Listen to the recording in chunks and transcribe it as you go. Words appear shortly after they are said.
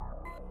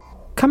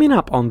Coming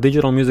up on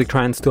Digital Music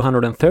Trends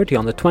 230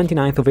 on the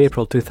 29th of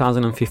April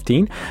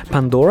 2015,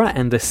 Pandora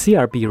and the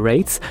CRB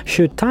rates,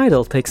 should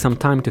Tidal take some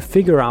time to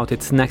figure out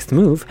its next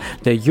move,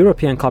 the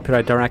European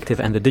Copyright Directive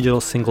and the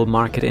Digital Single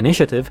Market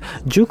Initiative,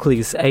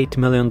 Jukely's $8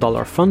 million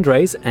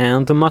fundraise,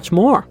 and much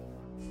more.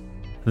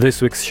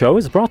 This week's show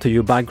is brought to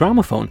you by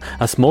Gramophone,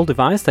 a small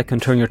device that can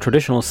turn your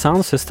traditional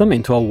sound system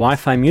into a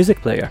Wi-Fi music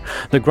player.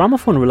 The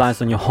Gramophone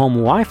relies on your home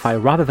Wi-Fi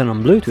rather than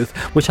on Bluetooth,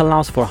 which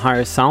allows for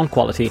higher sound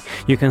quality.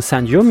 You can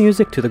send your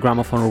music to the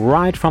Gramophone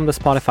right from the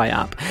Spotify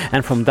app,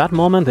 and from that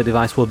moment the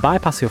device will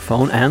bypass your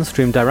phone and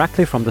stream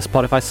directly from the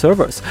Spotify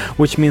servers,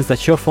 which means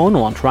that your phone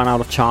won't run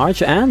out of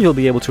charge and you'll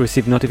be able to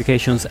receive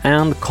notifications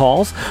and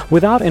calls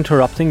without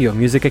interrupting your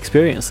music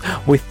experience.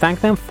 We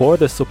thank them for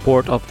the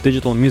support of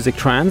Digital Music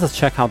Trends.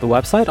 Check out the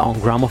website on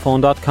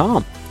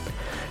gramophone.com.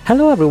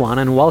 Hello everyone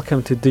and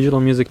welcome to Digital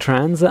Music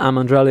Trends. I'm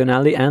Andrea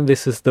Leonelli and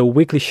this is the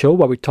weekly show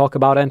where we talk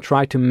about and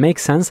try to make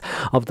sense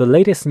of the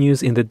latest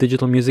news in the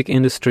digital music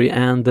industry.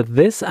 And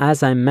this,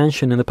 as I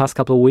mentioned in the past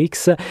couple of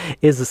weeks,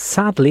 is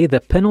sadly the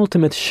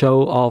penultimate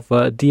show of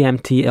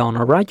DMT on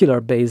a regular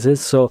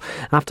basis. So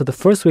after the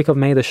first week of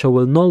May, the show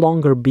will no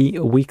longer be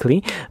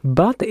weekly,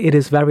 but it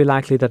is very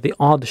likely that the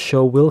odd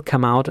show will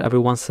come out every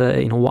once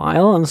in a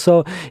while. And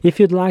so if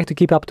you'd like to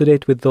keep up to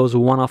date with those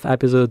one-off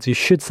episodes, you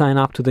should sign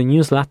up to the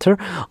newsletter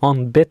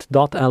on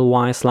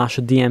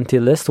bit.ly/DMT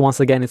list. Once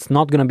again, it's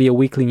not going to be a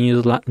weekly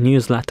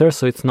newsletter,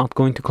 so it's not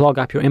going to clog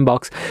up your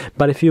inbox.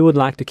 But if you would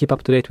like to keep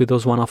up to date with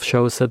those one-off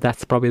shows,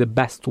 that's probably the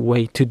best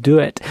way to do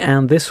it.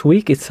 And this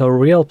week, it's a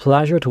real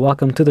pleasure to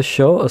welcome to the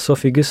show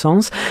Sophie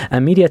Gussons, a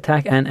media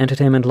tech and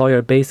entertainment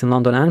lawyer based in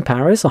London and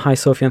Paris. So hi,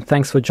 Sophie, and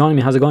thanks for joining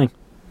me. How's it going?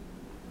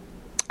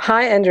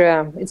 Hi,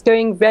 Andrea. It's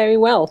going very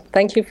well.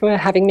 Thank you for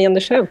having me on the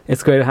show.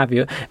 It's great to have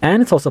you.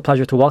 And it's also a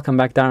pleasure to welcome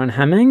back Darren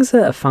Hemmings,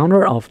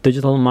 founder of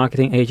digital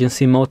marketing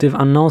agency Motive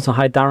Unknown. So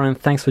hi, Darren.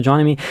 Thanks for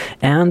joining me.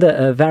 And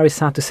very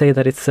sad to say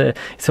that it's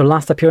your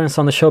last appearance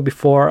on the show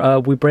before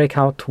we break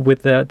out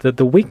with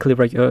the weekly,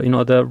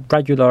 the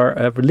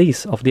regular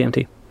release of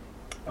DMT.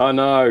 I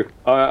know.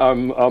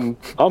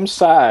 I'm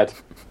sad.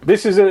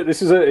 It's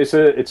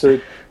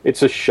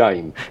a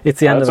shame. It's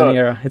the end of an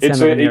era.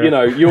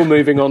 You're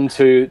moving on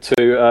to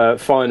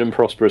fine and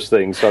prosperous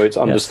things, so it's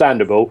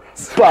understandable.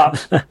 Yes.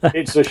 But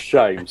it's a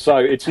shame. So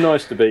it's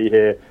nice to be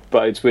here,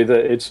 but it's with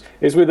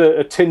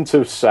a tint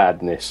of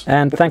sadness.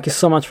 And thank you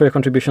so much for your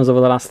contributions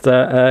over the last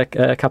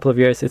couple of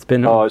years. It's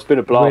been a blast.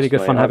 Really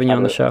good fun having you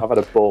on the show. I've had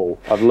a ball.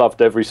 I've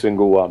loved every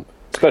single one.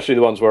 Especially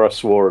the ones where I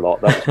swore a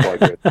lot. That was quite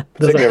good.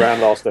 Particularly around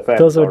Last FM.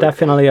 Those were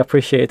definitely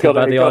appreciated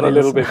by the audience. Got a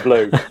little bit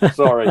blue.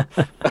 Sorry.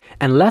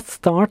 And let's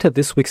start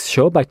this week's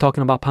show by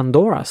talking about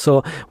Pandora.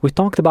 So we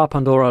talked about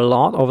Pandora a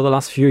lot over the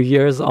last few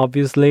years,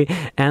 obviously,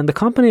 and the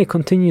company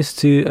continues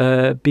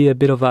to be a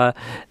bit of a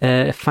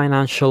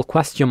financial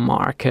question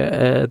mark.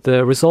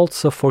 The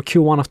results for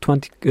Q1 of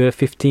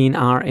 2015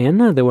 are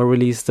in. They were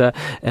released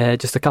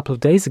just a couple of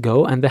days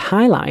ago, and they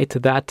highlight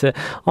that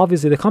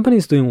obviously the company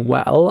is doing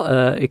well.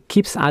 It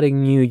keeps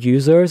adding new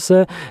users.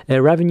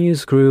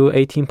 Revenues grew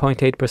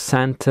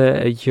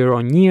 18.8% year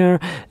on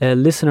year.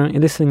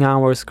 Listening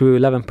hours grew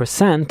 11%.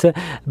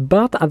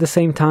 But at the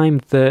same time,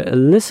 the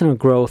listener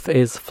growth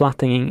is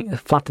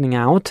flattening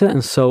out,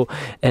 and so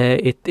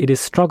it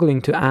is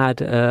struggling to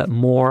add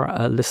more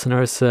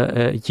listeners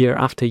year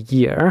after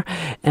year.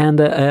 And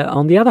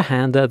on the other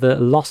hand, the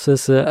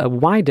losses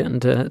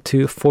widened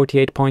to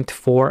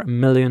 48.4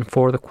 million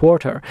for the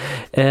quarter.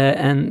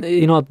 And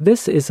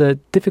this is a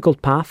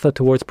difficult path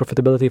towards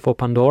profitability for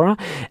Pandora,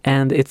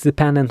 and it's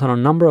dependent on a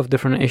number of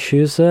different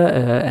issues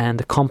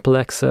and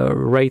complex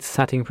rate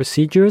setting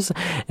procedures.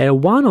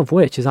 One of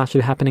which is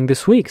actually happening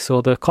this week. So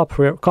the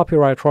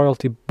Copyright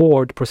Royalty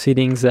Board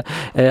proceedings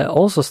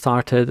also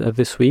started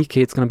this week.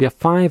 It's going to be a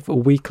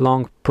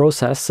 5-week-long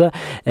process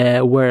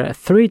where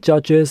 3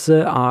 judges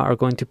are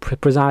going to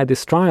preside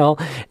this trial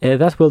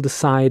that will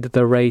decide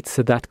the rates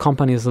that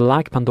companies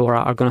like Pandora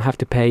are going to have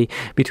to pay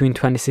between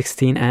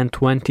 2016 and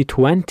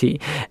 2020.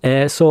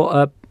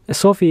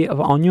 Sophie,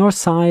 on your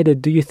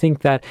side, do you think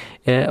that,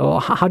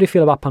 how do you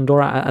feel about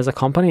Pandora as a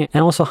company?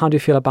 And also, how do you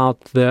feel about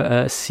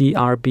the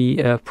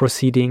CRB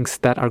proceedings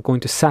that are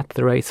going to set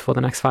the rates for the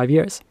next 5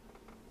 years?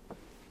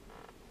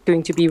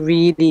 Going to be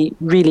really,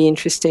 really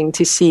interesting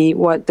to see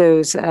what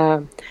those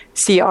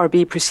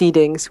CRB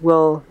proceedings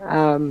will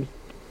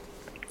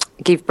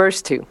give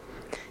birth to.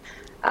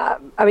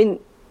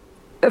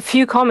 A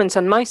few comments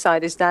on my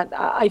side is that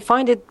I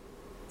find it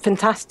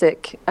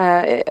fantastic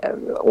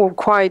or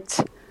quite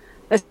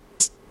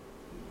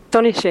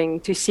astonishing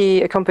to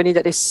see a company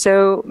that is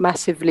so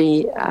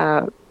massively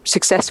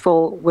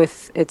successful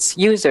with its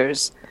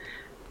users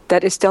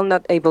that is still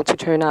not able to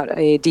turn out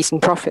a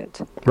decent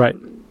profit. Right.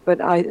 But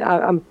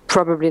I'm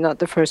probably not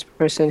the first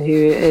person who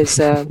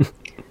is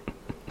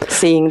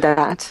seeing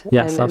that.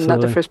 Yes, and absolutely.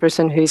 Not the first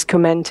person who is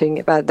commenting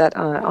about that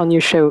on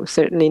your show,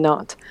 certainly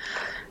not.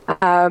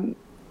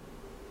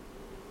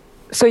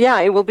 So yeah,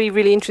 it will be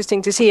really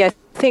interesting to see. I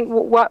think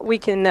what we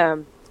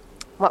can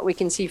what we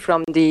can see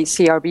from the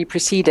CRB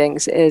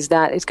proceedings is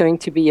that it's going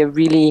to be a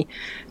really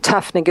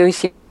tough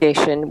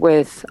negotiation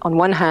with, on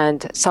one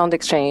hand, Sound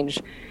Exchange,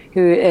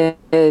 who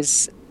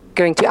is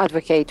going to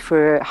advocate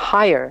for a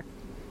higher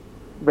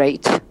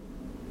rate,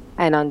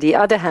 and on the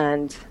other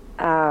hand,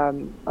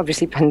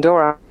 obviously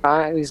Pandora,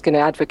 who's going to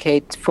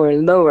advocate for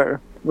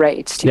lower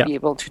rates to be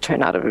able to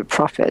turn out of a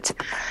profit.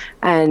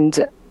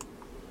 And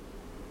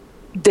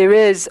there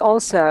is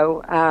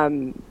also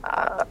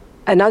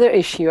another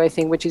issue, I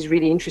think, which is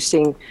really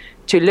interesting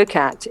to look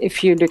at,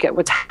 if you look at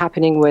what's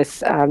happening with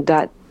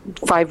that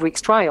 5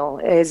 weeks trial,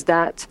 is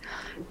that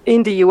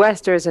in the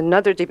US there's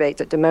another debate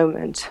at the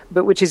moment,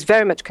 but which is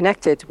very much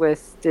connected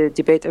with the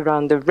debate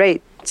around the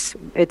rates.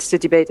 It's the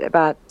debate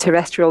about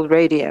terrestrial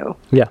radio.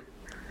 Yeah.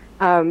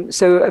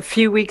 So a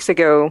few weeks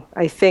ago,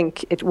 I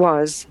think it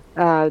was,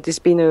 there's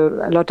been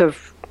a lot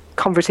of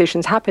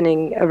conversations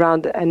happening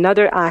around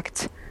another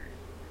act,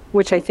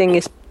 which I think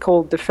is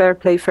called the Fair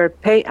Play, Fair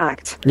Pay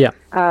Act. Yeah.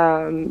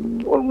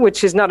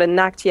 Which is not an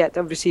act yet.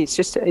 Obviously,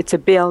 it's a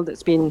bill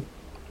that's been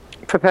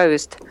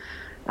proposed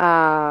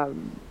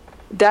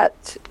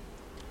that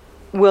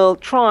will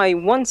try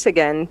once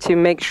again to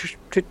make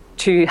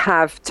to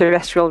have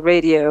terrestrial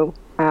radio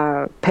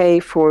pay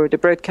for the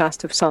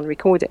broadcast of sound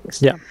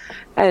recordings. Yeah.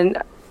 And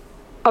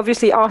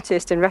obviously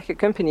artists and record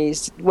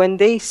companies, when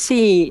they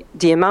see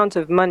the amount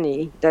of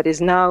money that is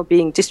now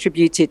being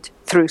distributed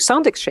through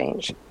Sound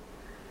Exchange,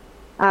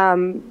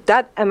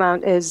 that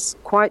amount is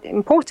quite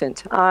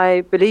important.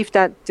 I believe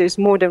that there's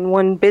more than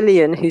 1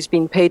 billion who's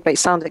been paid by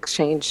Sound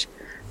Exchange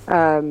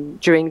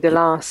during the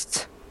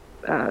last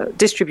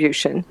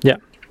distribution. Yeah.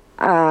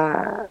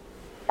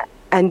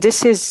 And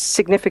this is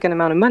significant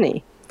amount of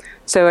money.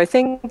 So I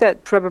think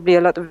that probably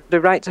a lot of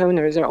the rights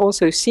owners are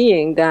also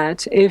seeing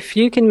that if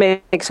you can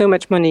make so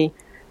much money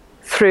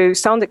through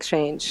Sound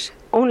Exchange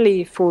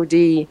only for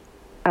the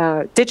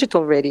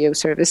digital radio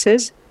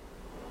services,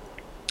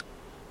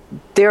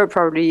 they're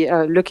probably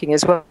looking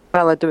as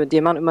well at the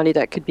amount of money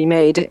that could be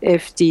made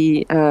if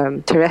the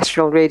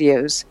terrestrial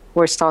radios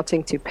were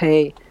starting to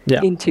pay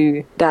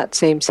into that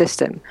same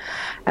system.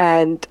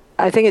 And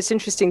I think it's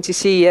interesting to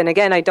see, and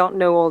again, I don't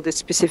know all the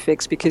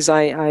specifics because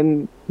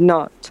I'm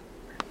not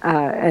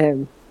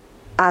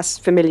as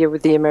familiar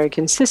with the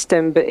American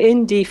system, but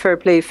in the Fair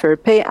Play, Fair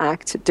Pay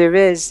Act, there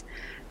is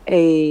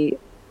a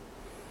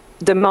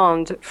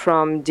demand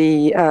from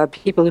the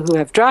people who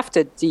have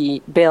drafted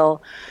the bill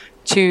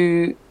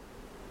to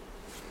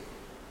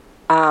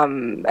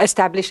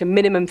establish a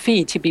minimum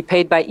fee to be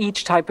paid by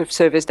each type of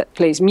service that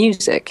plays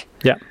music.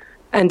 Yeah.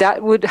 And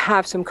that would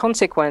have some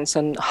consequence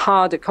on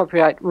how the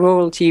Copyright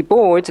Royalty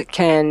Board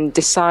can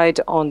decide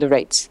on the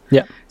rates.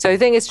 Yeah. So I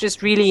think it's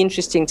just really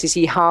interesting to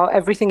see how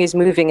everything is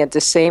moving at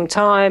the same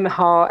time,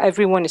 how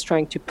everyone is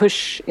trying to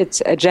push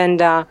its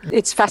agenda.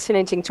 It's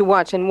fascinating to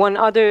watch. And one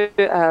other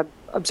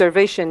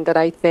observation that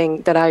I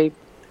think that I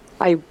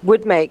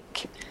would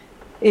make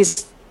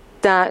is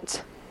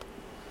that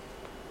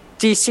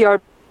the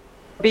CRB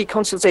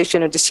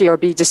consultation or the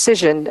CRB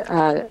decision,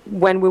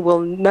 when we will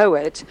know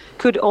it,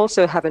 could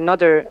also have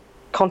another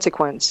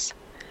consequence.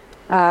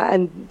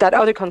 And that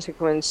other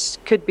consequence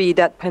could be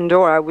that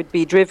Pandora would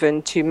be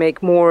driven to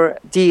make more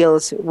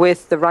deals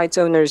with the rights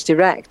owners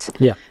direct.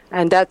 Yeah.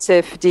 And that's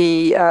if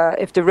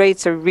the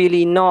rates are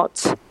really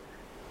not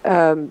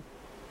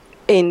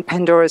in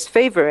Pandora's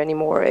favor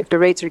anymore, if the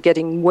rates are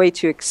getting way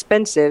too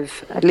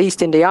expensive, at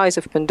least in the eyes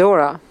of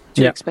Pandora,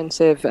 too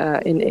expensive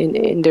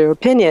in their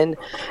opinion,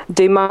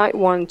 they might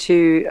want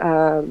to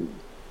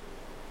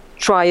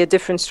try a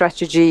different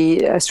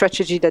strategy, a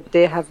strategy that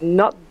they have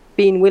not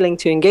been willing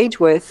to engage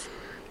with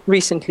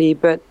recently,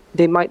 but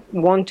they might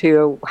want to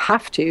or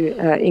have to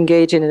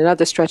engage in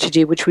another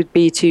strategy, which would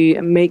be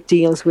to make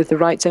deals with the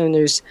rights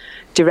owners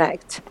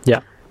direct.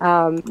 Yeah.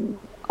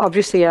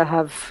 Obviously, I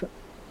have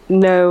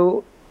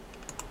no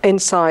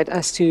insight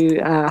as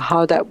to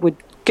how that would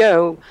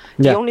go.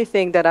 The only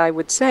thing that I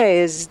would say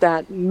is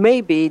that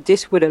maybe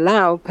this would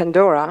allow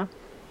Pandora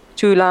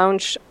to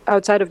launch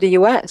outside of the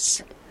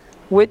US,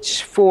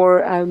 which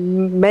for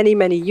many,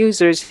 many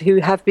users who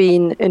have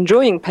been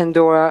enjoying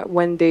Pandora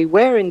when they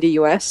were in the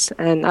US,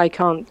 and I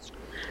can't,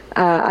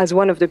 as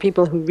one of the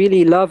people who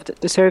really loved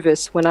the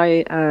service when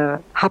I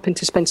happened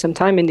to spend some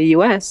time in the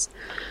US,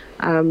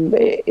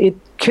 it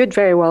could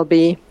very well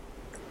be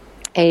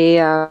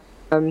a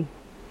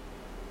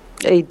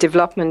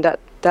development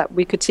that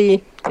we could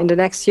see in the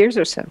next years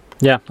or so.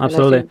 Yeah,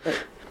 absolutely.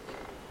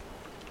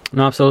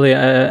 No, absolutely.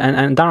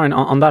 And Darren,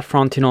 on that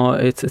front,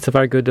 it's a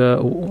very good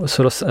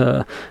sort of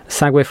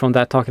segue from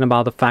that, talking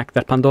about the fact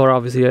that Pandora,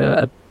 obviously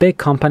a big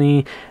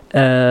company,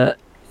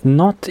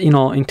 not,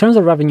 in terms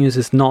of revenues,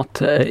 is not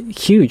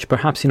huge.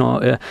 Perhaps,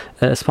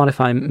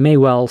 Spotify may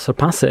well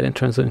surpass it in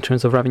terms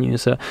of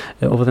revenues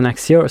over the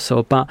next year or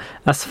so. But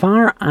as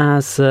far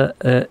as,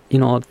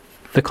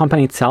 the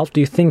company itself? Do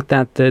you think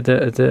that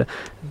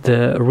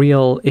the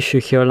real issue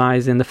here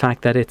lies in the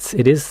fact that it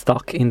is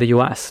stuck in the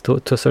US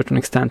to a certain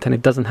extent, and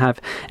it doesn't have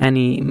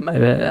any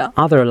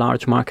other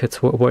large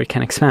markets where it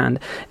can expand?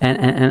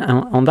 And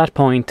on that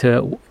point,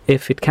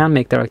 if it can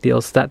make direct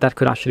deals, that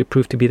could actually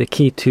prove to be the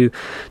key to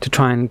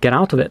try and get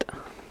out of it.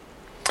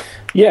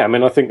 Yeah, I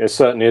mean, I think there's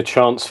certainly a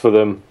chance for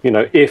them,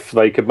 if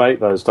they could make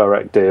those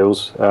direct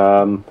deals,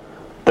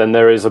 then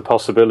there is a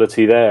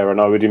possibility there. And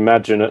I would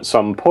imagine at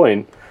some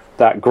point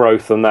that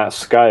growth and that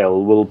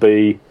scale will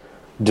be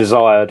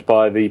desired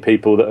by the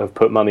people that have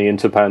put money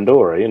into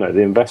Pandora,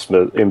 the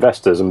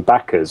investors and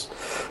backers.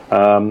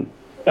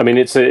 I mean,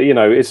 it's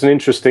an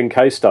interesting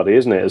case study,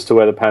 isn't it, as to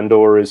whether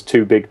Pandora is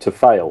too big to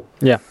fail.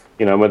 Yeah.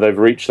 Where they've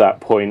reached that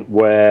point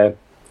where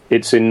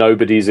it's in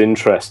nobody's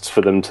interests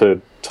for them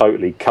to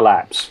totally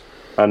collapse.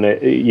 And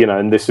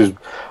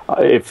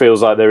it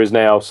feels like there is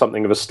now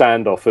something of a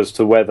standoff as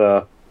to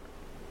whether,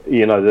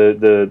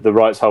 the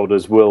rights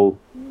holders will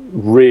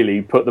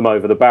really put them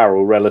over the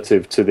barrel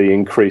relative to the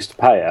increased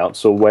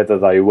payouts, or whether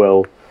they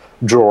will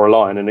draw a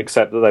line and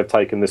accept that they've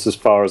taken this as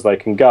far as they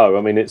can go.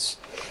 I mean, it's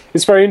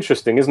very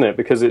interesting, isn't it?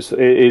 Because it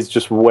is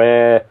just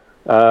where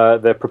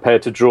they're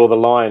prepared to draw the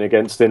line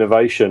against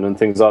innovation and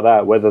things like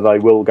that, whether they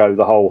will go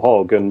the whole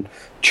hog and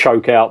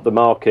choke out the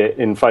market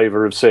in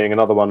favour of seeing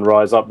another one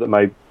rise up that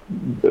may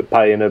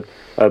pay in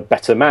a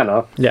better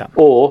manner,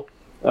 or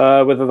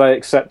whether they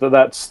accept that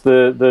that's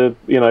the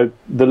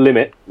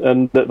limit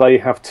and that they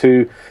have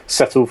to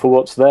settle for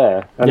what's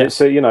there. And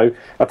it's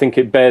I think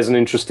it bears an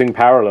interesting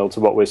parallel to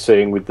what we're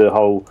seeing with the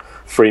whole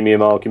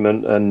freemium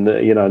argument, and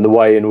and the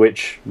way in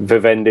which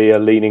Vivendi are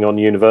leaning on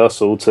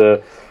Universal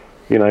to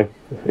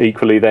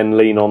equally then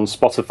lean on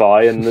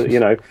Spotify, and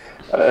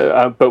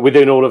but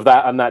within all of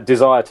that and that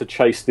desire to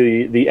chase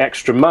the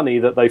extra money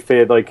that they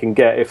fear they can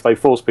get if they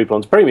force people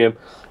onto premium,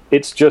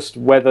 it's just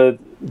whether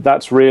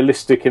that's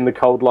realistic in the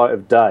cold light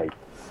of day.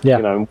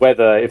 And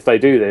whether, if they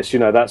do this,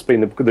 that's been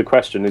the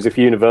question, is if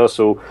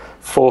Universal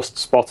forced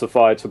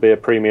Spotify to be a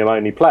premium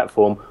only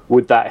platform,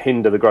 would that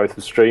hinder the growth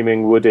of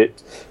streaming? Would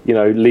it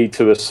lead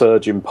to a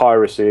surge in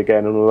piracy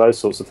again, and all those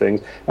sorts of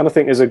things? And I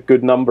think there's a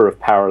good number of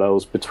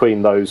parallels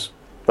between those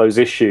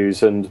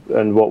issues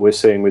and what we're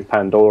seeing with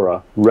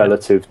Pandora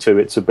relative to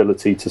its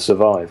ability to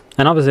survive.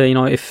 And obviously,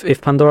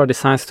 if Pandora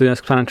decides to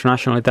expand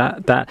internationally,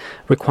 that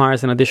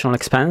requires an additional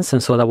expense,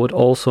 and so that would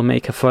also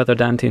make a further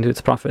dent into its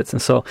profits.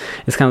 And so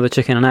it's kind of the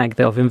chicken and egg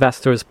of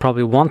investors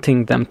probably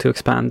wanting them to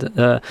expand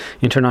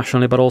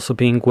internationally, but also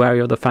being wary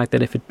of the fact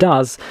that if it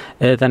does,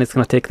 then it's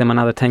going to take them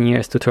another 10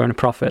 years to turn a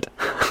profit.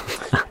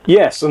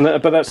 Yes, and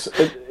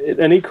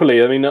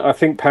equally, I mean, I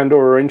think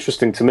Pandora are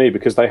interesting to me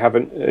because they have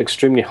an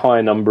extremely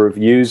high number of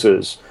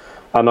users,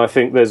 and I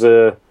think there's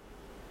a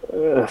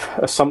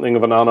something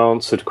of an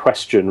unanswered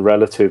question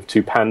relative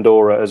to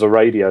Pandora as a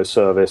radio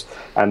service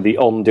and the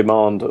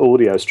on-demand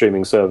audio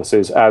streaming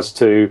services as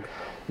to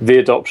the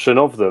adoption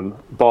of them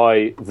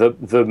by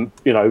the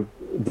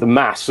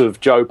mass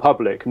of Joe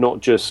public, not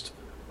just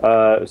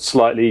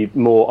slightly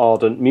more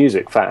ardent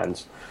music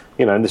fans.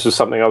 And this was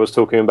something I was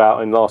talking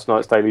about in last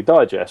night's Daily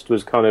Digest,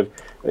 was kind of,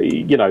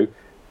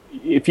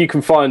 if you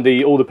can find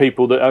all the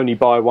people that only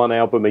buy one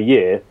album a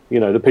year,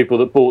 the people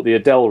that bought the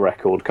Adele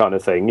record kind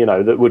of thing,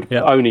 that would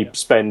only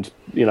spend,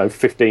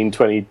 15,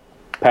 20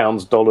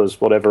 pounds, dollars,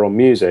 whatever on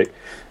music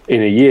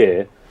in a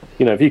year,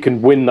 if you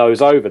can win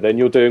those over, then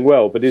you're doing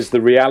well. But is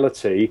the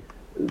reality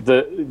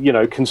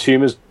that,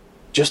 consumers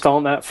just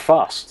aren't that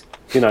fussed,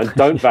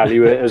 don't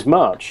value it as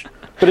much?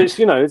 But it's,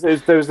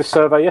 there was this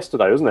survey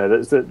yesterday, wasn't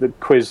there, that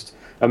quizzed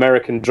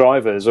American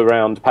drivers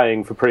around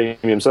paying for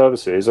premium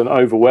services, and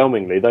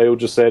overwhelmingly they all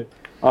just said,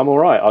 I'm all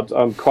right,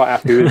 I'm quite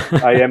happy with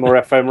AM or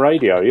FM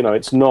radio.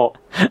 It's not,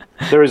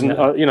 there isn't,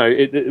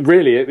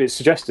 it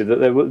suggested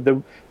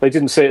that they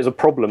didn't see it as a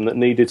problem that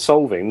needed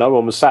solving. No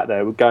one was sat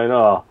there going,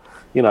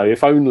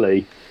 if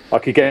only I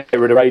could get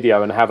rid of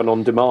radio and have an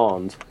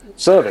on-demand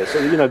service.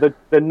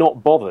 They're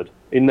not bothered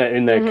in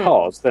their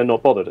cars. They're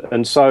not bothered,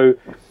 and so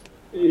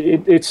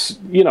it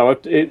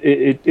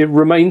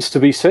remains to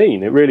be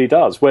seen. It really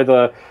does,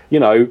 whether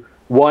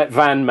white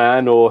van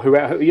man or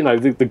whoever,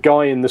 the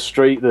guy in the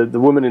street, the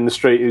woman in the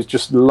street who's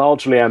just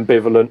largely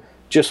ambivalent,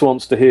 just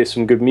wants to hear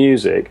some good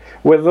music,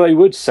 whether they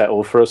would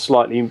settle for a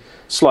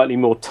slightly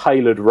more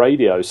tailored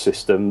radio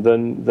system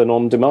than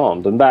on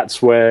demand. And that's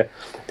where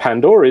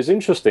Pandora is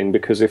interesting,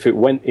 because if it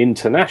went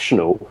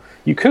international,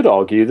 you could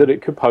argue that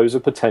it could pose a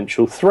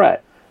potential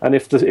threat. And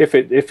if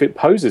it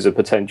poses a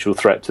potential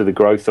threat to the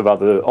growth of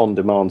other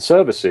on-demand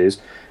services,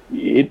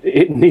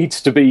 it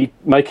needs to be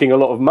making a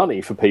lot of money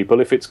for people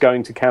if it's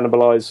going to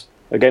cannibalise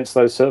against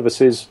those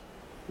services'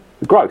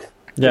 growth.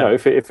 Yeah.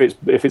 If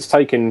it's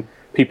taking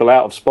people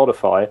out of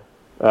Spotify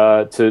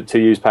to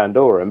use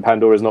Pandora, and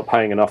Pandora is not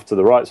paying enough to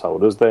the rights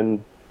holders,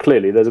 then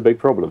clearly there's a big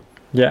problem.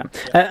 Yeah.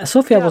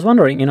 Sophie, I was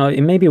wondering,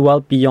 it may be well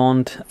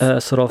beyond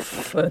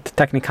the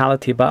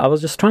technicality, but I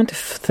was just trying to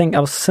think, I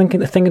was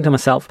thinking to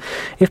myself,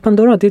 if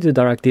Pandora did do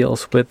direct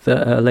deals with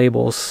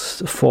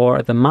labels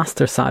for the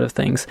master side of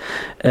things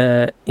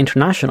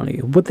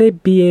internationally, would they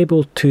be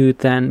able to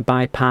then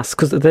bypass,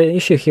 because the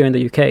issue here in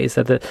the UK is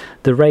that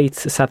the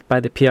rates set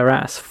by the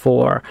PRS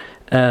for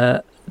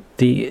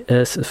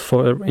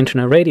for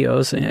internet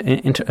radios,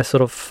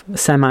 sort of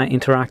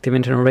semi-interactive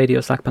internet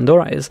radios like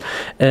Pandora is,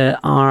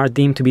 are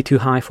deemed to be too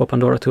high for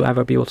Pandora to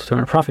ever be able to turn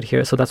a profit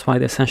here. So that's why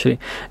they essentially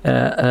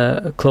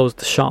closed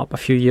the shop a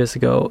few years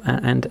ago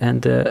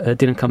and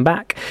didn't come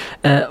back.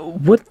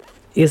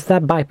 Is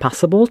that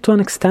bypassable to an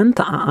extent?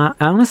 I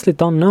honestly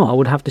don't know. I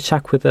would have to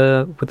check with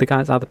the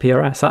guys at the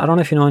PRS. I don't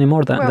know if you know any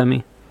more than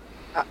me.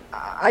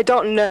 I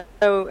don't know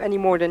any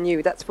more than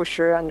you, that's for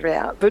sure,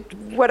 Andrea. But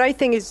what I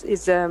think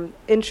is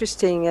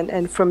interesting,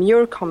 and from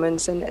your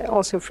comments and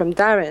also from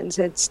Darren's,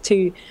 it's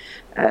to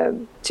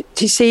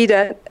see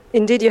that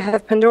indeed you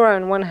have Pandora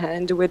on one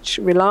hand, which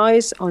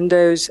relies on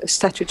those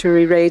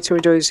statutory rates or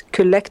those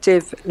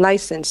collective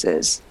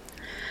licenses.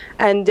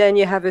 And then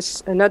you have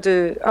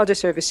other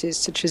services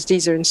such as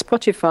Deezer and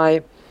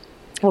Spotify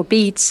or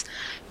Beats,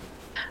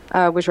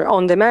 which are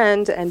on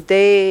demand, and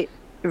they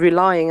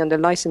relying on the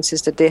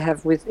licenses that they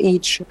have with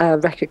each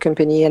record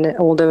company and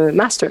all the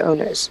master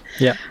owners.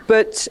 Yeah.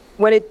 But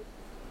when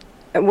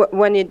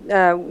you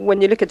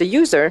look at the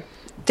user,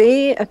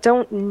 they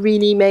don't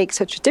really make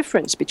such a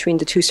difference between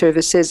the two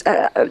services.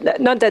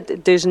 Not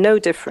that there's no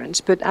difference,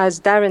 but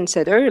as Darren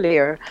said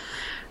earlier,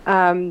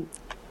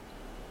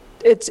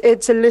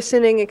 it's a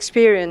listening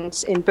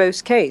experience in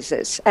both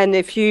cases. And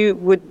if you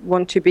would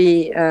want to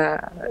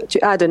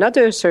add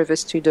another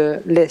service to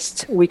the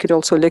list, we could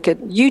also look at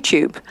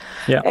YouTube.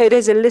 Yeah. It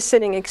is a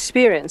listening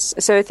experience.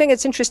 So I think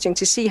it's interesting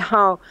to see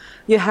how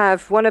you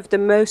have one of the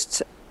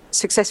most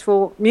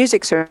successful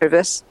music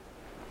service,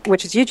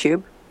 which is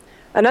YouTube,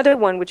 another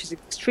one which is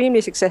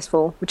extremely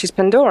successful, which is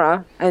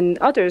Pandora, and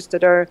others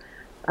that are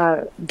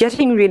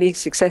getting really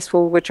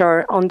successful, which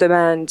are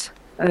on-demand,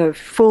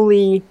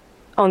 fully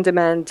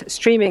on-demand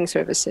streaming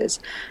services.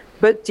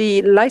 But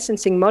the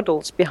licensing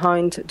models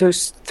behind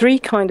those three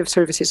kind of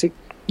services are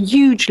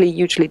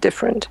hugely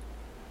different.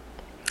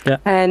 Yeah.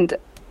 And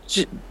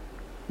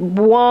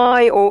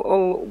why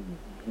or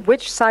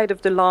which side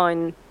of the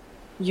line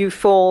you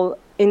fall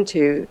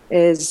into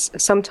is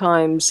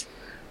sometimes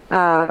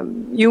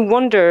you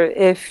wonder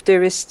if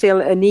there is still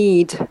a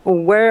need,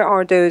 or where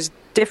are those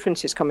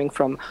differences coming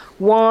from?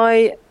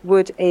 Why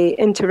would a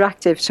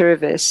interactive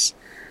service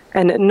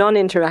and a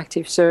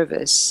non-interactive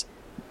service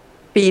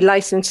be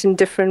licensed in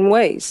different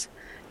ways?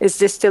 Is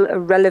this still a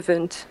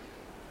relevant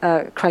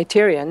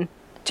criterion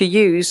to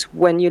use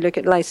when you look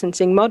at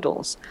licensing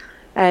models?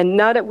 And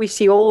now that we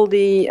see all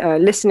the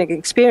listening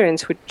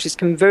experience, which is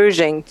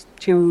converging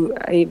to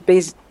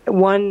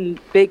one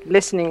big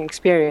listening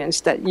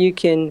experience that you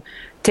can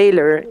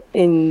tailor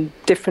in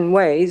different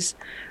ways,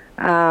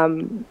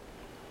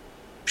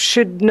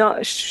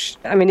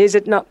 is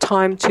it not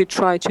time to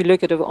try to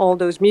look at all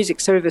those music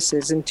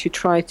services and to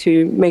try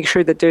to make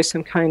sure that there's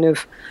some kind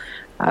of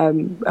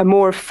a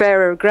more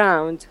fairer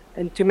ground,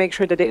 and to make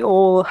sure that they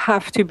all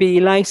have to be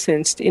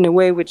licensed in a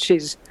way which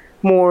is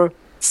more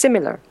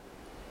similar?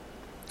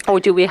 Or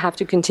do we have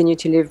to continue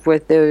to live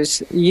with those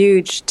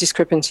huge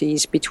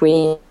discrepancies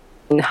between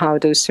how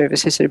those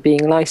services are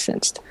being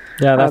licensed?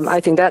 Yeah, I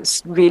think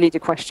that's really the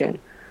question.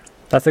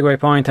 That's a great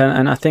point,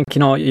 and I think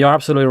you're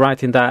absolutely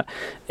right in that.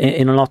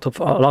 In a lot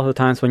of the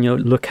times when you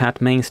look at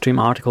mainstream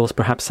articles,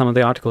 perhaps some of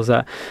the articles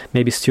that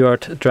maybe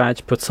Stuart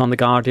Dredge puts on The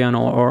Guardian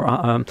or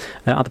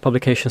other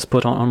publications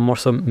put on more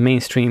some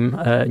mainstream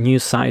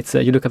news sites,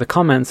 you look at the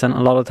comments, and a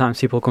lot of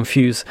times people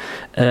confuse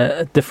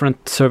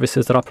different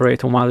services that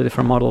operate on wildly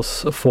different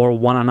models for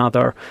one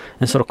another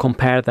and sort of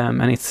compare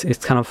them, and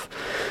it's kind of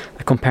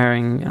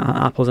comparing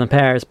apples and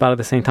pears, but at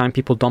the same time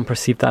people don't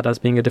perceive that as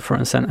being a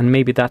difference, and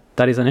maybe that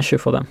is an issue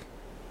for them.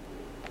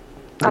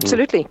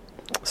 Absolutely.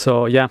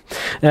 So yeah,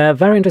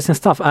 very interesting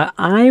stuff.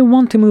 I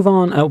want to move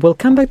on. We'll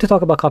come back to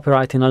talk about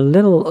copyright in a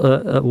little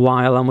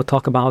while, and we'll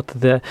talk about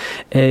the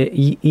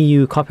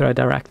EU copyright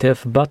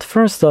directive. But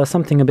first,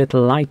 something a bit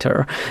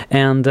lighter.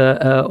 And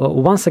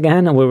once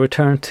again, we'll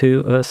return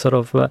to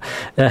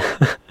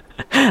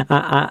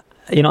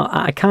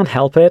I can't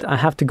help it. I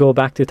have to go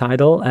back to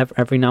Tidal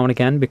every now and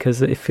again,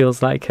 because it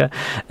feels like,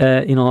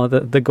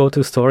 the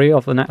go-to story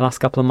of the last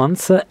couple of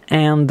months.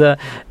 And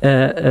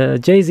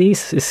Jay-Z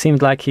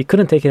seemed like he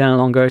couldn't take it any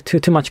longer.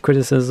 Too much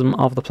criticism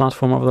of the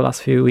platform over the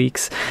last few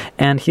weeks.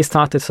 And he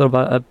started sort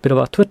of a bit of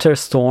a Twitter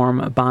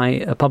storm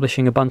by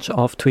publishing a bunch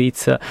of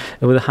tweets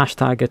with the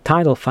hashtag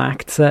Tidal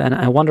Facts. And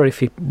I wonder if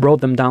he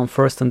wrote them down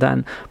first and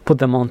then put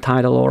them on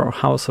Tidal, or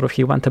how sort of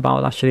he went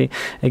about actually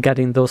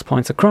getting those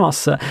points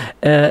across.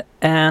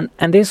 And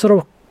they sort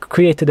of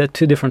created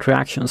two different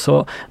reactions.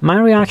 So my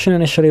reaction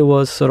initially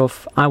was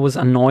I was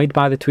annoyed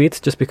by the tweets,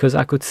 just because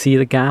I could see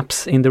the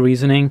gaps in the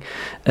reasoning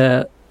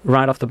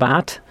right off the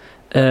bat.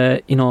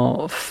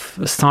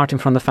 Starting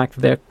from the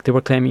fact that they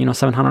were claiming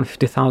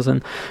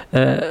 750,000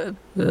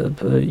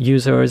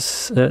 users,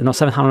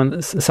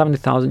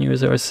 770,000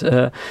 users,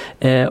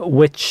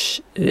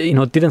 which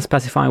didn't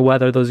specify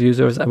whether those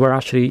users were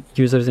actually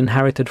users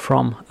inherited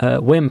from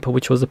WIMP,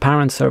 which was the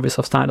parent service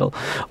of Tidal,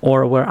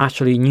 or were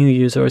actually new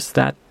users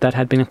that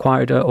had been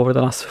acquired over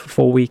the last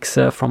 4 weeks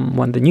from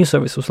when the new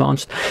service was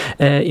launched.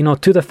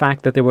 To the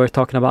fact that they were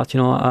talking about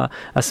a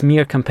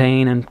smear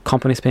campaign and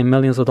companies paying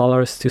millions of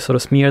dollars to sort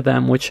of smear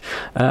them, which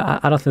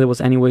I don't think there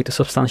was any way to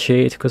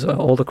substantiate, because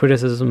all the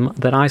criticism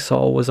that I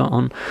saw was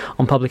on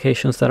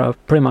publications that are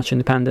pretty much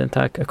independent.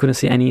 I couldn't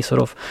see any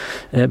sort of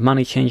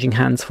money changing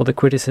hands for the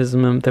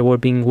criticism that were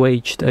being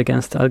waged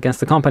against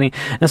the company.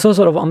 And so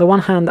sort of on the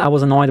one hand, I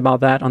was annoyed about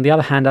that. On the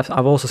other hand,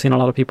 I've also seen a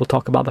lot of people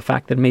talk about the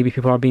fact that maybe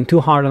people are being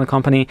too hard on the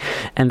company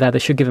and that they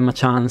should give them a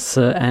chance,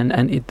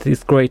 and it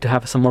is great to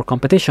have some more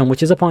competition,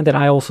 which is a point that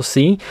I also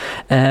see.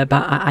 But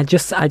I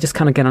just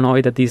kind of get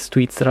annoyed at these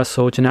tweets that are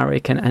so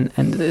generic and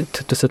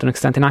to a certain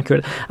extent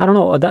inaccurate. I don't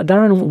know,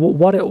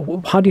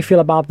 Darren, how do you feel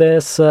about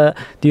this? Do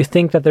you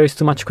think that there is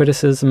too much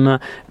criticism,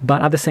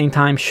 but at the same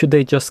time, should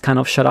they just kind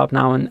of shut up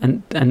now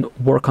and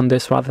work on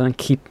this rather than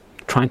keep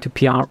trying to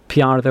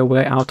PR their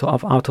way out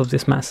of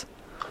this mess?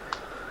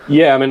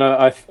 Yeah, I mean,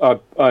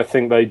 I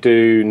think they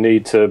do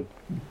need to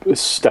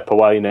step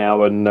away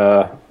now and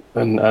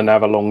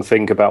have a long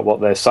think about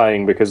what they're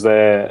saying, because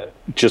they're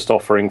just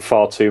offering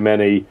far too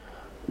many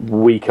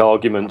weak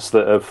arguments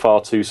that are far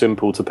too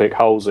simple to pick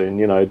holes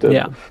in.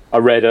 I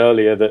read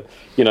earlier that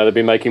they've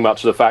been making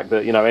much of the fact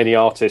that any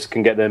artist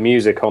can get their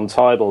music on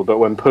Tidal, but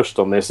when pushed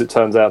on this, it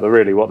turns out that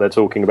really what they're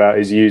talking about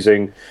is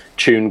using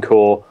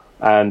TuneCore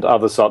and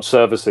other such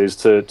services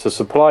to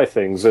supply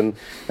things, and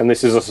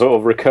this is a sort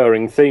of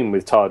recurring theme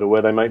with Tidal,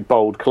 where they make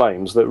bold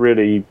claims that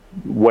really,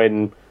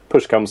 when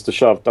push comes to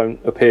shove, don't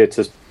appear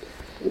to.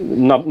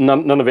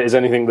 None of it is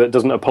anything that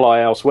doesn't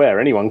apply elsewhere.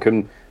 Anyone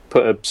can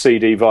put a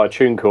CD via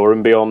TuneCore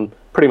and be on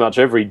pretty much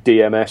every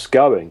DMS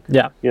going.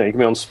 Yeah. You can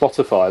be on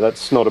Spotify.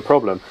 That's not a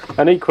problem.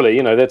 And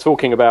equally, they're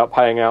talking about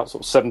paying out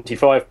sort of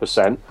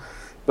 75%,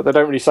 but they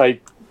don't really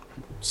say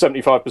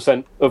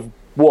 75% of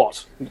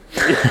what.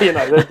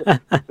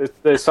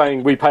 They're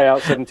saying we pay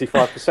out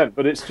 75%,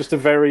 but it's just a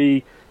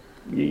very,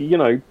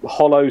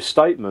 hollow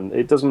statement.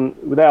 It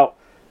doesn't, without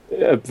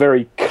a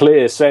very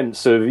clear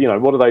sense of,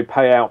 what do they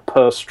pay out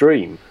per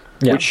stream,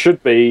 which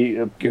should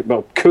be,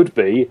 could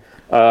be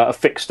a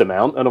fixed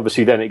amount, and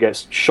obviously then it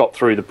gets shot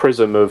through the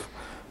prism of,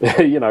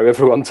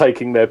 everyone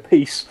taking their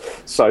piece,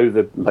 so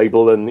the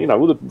label and,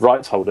 all the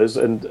rights holders,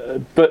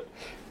 and but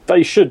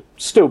they should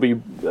still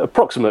be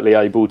approximately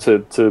able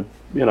to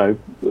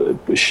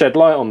shed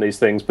light on these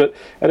things. But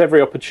at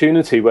every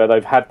opportunity where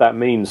they've had that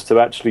means to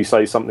actually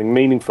say something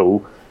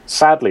meaningful,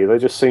 sadly, they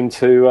just seem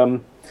to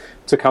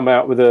come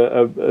out with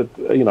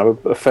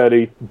a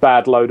fairly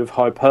bad load of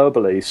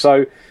hyperbole.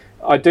 So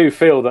I do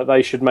feel that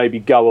they should maybe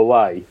go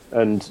away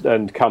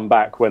and come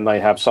back when they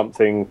have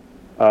something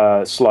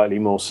slightly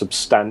more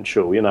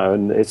substantial,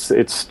 and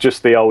it's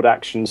just the old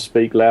actions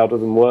speak louder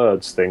than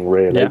words thing,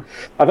 really. Yeah.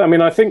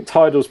 I think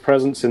Tidal's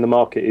presence in the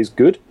market is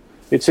good.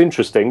 It's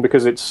interesting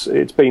because it's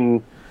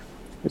been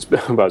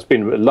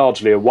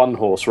largely a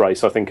one-horse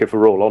race, I think, if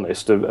we're all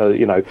honest.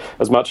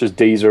 As much as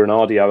Deezer and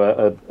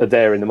Rdio are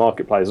there in the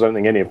marketplace, I don't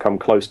think any have come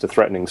close to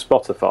threatening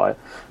Spotify.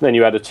 And then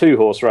you had a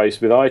two-horse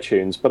race with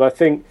iTunes, but I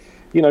think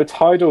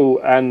Tidal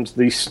and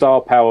the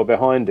star power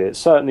behind it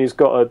certainly has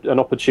got an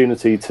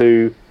opportunity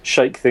to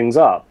shake things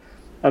up.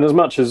 And as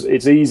much as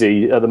it's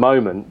easy at the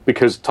moment,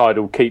 because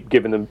Tidal keep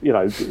giving them,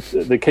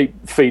 they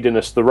keep feeding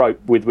us the rope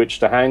with which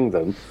to hang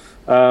them,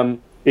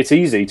 it's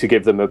easy to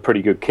give them a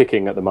pretty good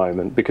kicking at the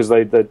moment because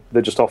they're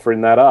just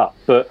offering that up.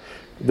 But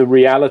the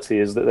reality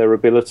is that their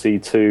ability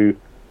to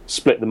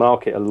split the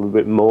market a little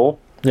bit more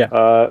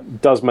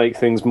does make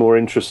things more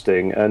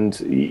interesting.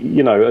 And,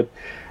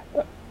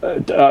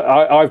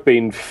 I've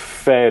been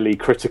fairly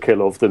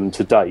critical of them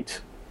to date,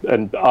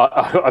 and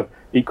I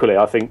equally,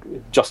 I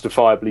think,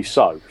 justifiably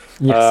so.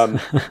 Yes,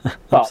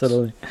 but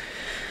absolutely.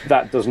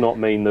 That does not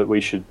mean that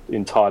we should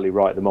entirely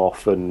write them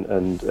off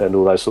and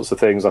all those sorts of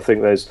things. I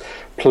think there's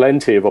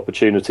plenty of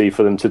opportunity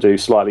for them to do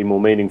slightly more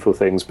meaningful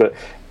things. But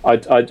I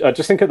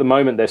just think at the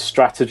moment their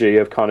strategy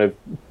of kind of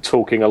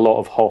talking a lot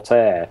of hot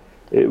air,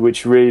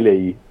 which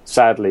really,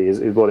 sadly, is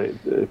what it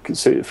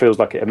feels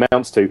like it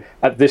amounts to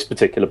at this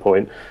particular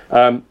point.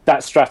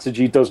 That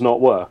strategy does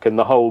not work, and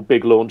the whole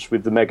big launch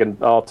with the mega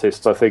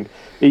artists, I think,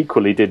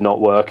 equally did not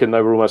work, and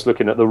they were almost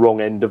looking at the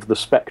wrong end of the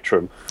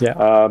spectrum.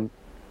 Yeah.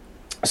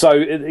 So,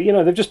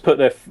 they've just put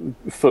their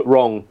foot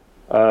wrong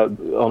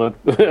on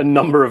a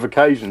number of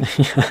occasions,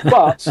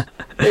 but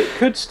it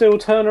could still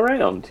turn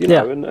around,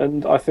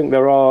 and I think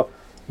there are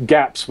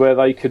gaps where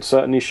they could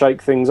certainly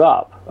shake things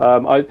up.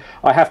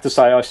 I have to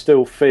say, I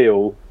still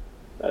feel,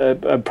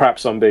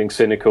 perhaps I'm being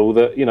cynical,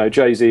 that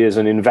Jay-Z is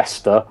an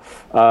investor.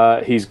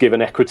 He's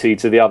given equity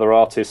to the other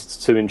artists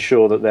to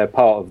ensure that they're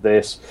part of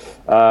this.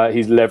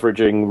 He's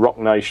leveraging Rock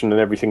Nation and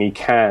everything he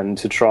can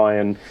to try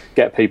and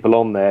get people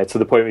on there, to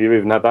the point where you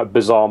even had that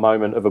bizarre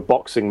moment of a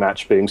boxing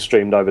match being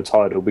streamed over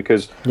Tidal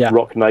because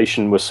Rock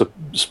Nation was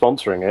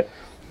sponsoring it.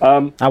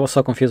 I was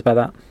so confused by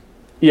that.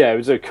 Yeah, it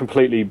was a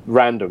completely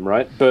random,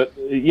 right? But,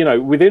 you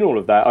know, within all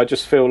of that, I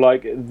just feel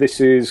like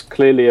this is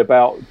clearly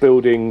about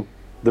building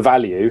the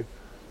value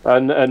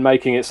and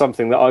making it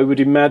something that I would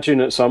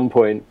imagine at some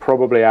point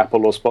probably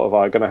Apple or Spotify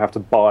are going to have to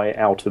buy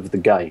out of the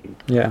game.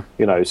 Yeah.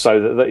 You know,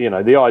 so that you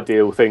know, the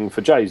ideal thing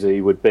for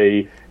Jay-Z would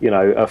be, you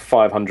know, a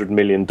 $500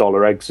 million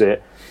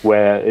exit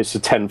where it's a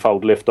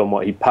tenfold lift on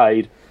what he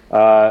paid.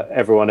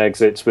 Everyone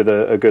exits with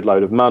a good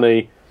load of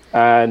money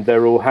and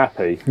they're all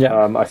happy.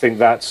 Yeah. I think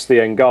that's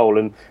the end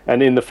goal.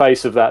 And in the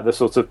face of that, the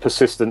sort of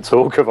persistent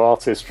talk of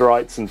artist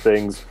rights and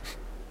things,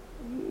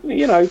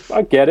 you know,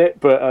 I get it,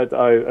 but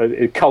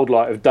a cold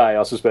light of day,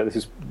 I suspect this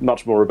is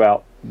much more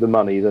about the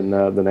money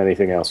than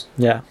anything else.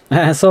 Yeah.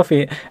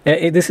 Sophie,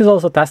 this is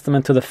also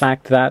testament to the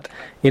fact that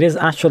it is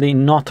actually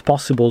not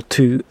possible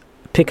to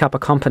pick up a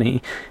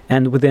company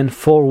and within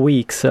 4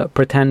 weeks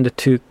pretend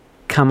to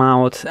come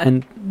out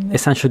and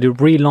essentially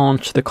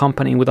relaunch the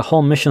company with a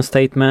whole mission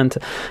statement,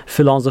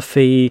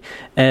 philosophy,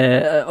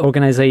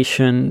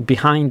 organization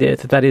behind it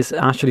that is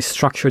actually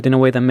structured in a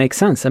way that makes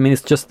sense. I mean,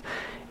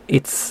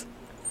 it's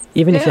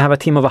even if you have a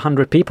team of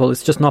 100 people,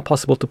 it's just not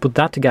possible to put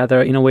that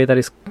together in a way that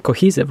is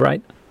cohesive, right?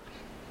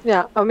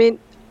 Yeah, I mean,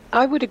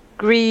 I would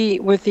agree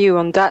with you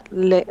on that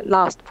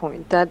last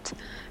point, that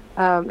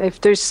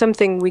if there's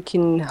something we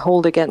can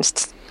hold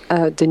against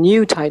the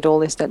new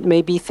title is that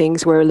maybe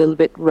things were a little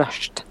bit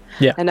rushed.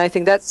 Yeah. And I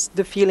think that's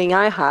the feeling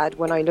I had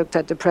when I looked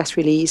at the press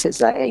release.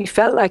 It's like it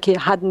felt like it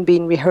hadn't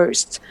been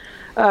rehearsed.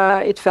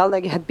 It felt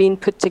like it had been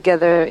put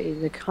together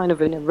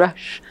in a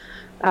rush.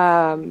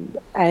 And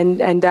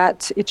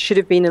that it should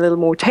have been a little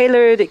more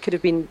tailored. It could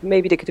have been,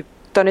 maybe they could have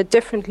done it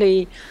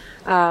differently.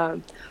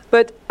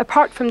 But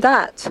apart from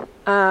that,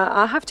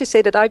 I have to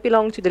say that I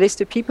belong to the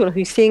list of people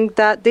who think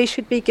that they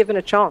should be given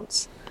a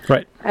chance.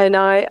 Right. And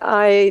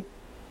I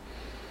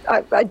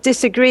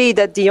disagree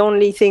that the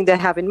only thing they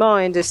have in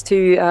mind is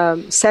to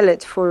sell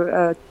it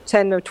for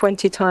 10 or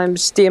 20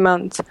 times the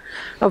amount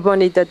of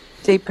money that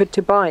they put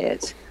to buy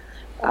it.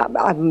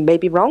 I may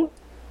be wrong,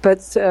 but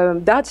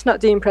that's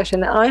not the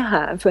impression I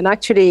have. And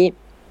actually,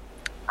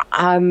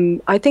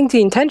 I think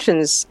the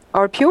intentions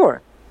are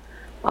pure.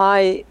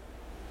 I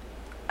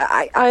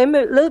am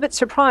a little bit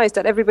surprised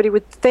that everybody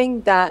would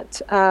think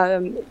that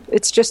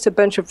it's just a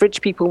bunch of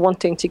rich people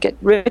wanting to get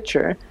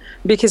richer,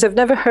 because I've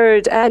never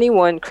heard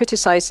anyone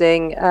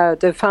criticizing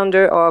the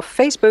founder of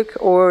Facebook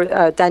or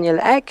Daniel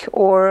Ek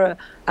or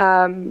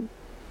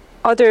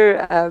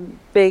other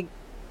big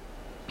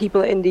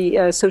people in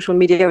the social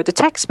media or the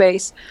tech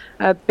space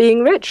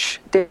being rich.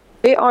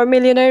 They are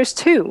millionaires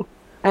too,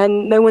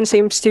 and no one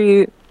seems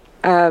to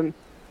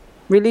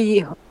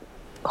really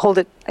hold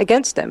it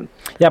against them.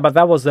 Yeah, but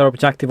that was their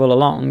objective all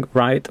along,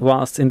 right?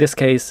 Whilst in this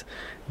case,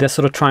 they're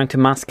sort of trying to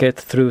mask it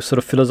through sort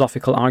of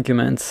philosophical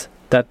arguments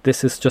that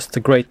this is just a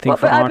great thing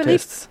for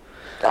artists.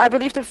 I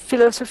believe the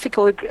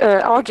philosophical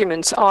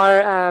arguments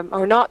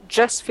are not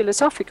just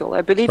philosophical.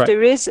 I believe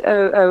there is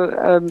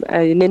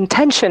an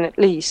intention, at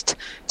least,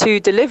 to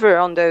deliver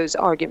on those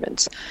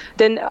arguments.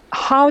 Then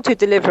how to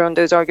deliver on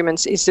those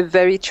arguments is a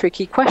very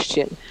tricky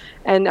question.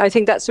 And I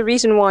think that's the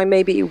reason why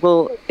maybe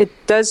it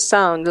does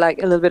sound like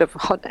a little bit of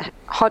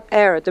hot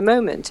air at the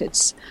moment.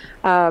 It's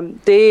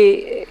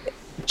they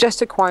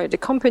just acquired the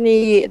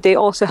company. They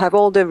also have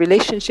all the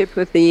relationship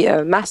with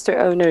the master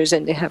owners,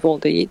 and they have all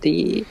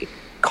the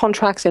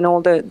contracts and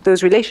all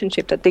those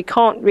relationships that they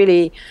can't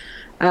really.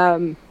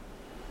 What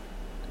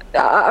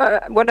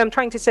I'm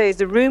trying to say is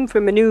the room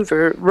for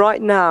maneuver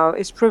right now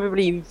is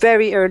probably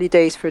very early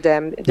days for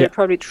them. They're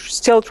probably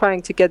still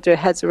trying to get their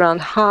heads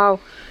around how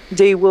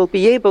they will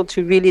be able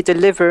to really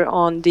deliver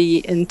on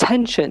the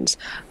intentions.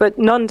 But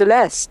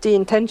nonetheless, the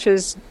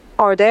intentions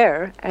are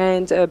there,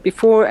 and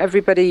before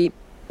everybody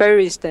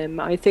buries them,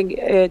 I think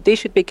they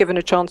should be given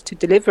a chance to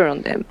deliver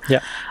on them.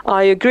 Yeah.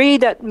 I agree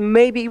that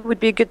maybe it would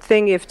be a good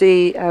thing if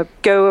they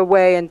go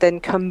away and then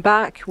come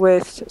back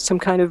with some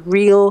kind of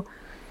real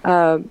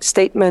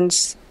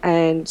statements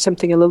and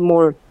something a little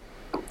more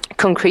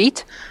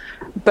concrete.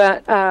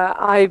 But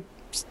I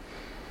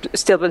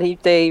still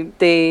believe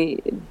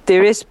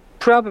there is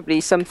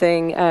probably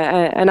something,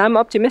 and I'm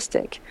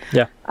optimistic.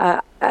 Yeah.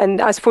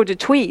 And as for the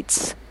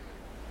tweets,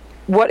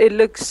 what it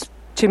looks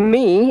to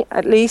me,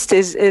 at least,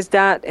 is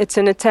that it's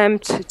an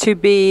attempt to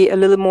be a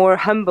little more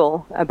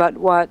humble about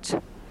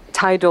what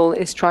Tidal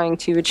is trying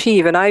to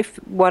achieve. And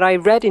what I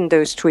read in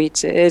those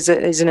tweets is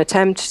an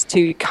attempt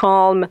to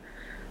calm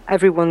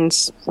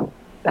everyone's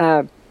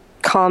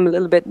calm a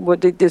little bit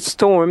what the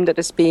storm that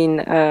has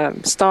been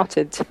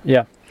started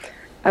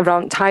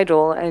around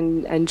Tidal,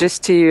 and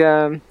just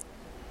to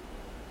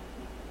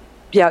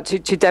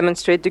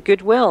demonstrate the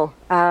goodwill.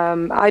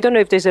 I don't know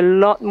if there's a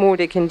lot more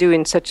they can do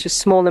in such a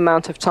small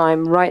amount of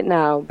time right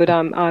now, but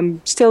I'm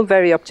still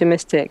very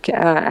optimistic,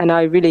 and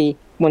I really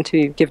want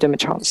to give them a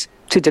chance.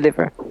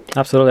 deliver.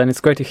 Absolutely, and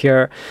it's great to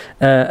hear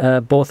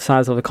both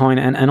sides of the coin,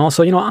 and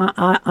also,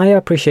 I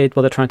appreciate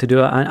what they're trying to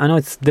do. I know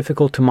it's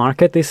difficult to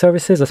market these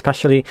services,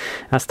 especially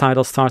as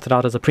Tidal started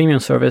out as a premium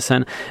service,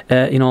 and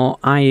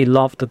I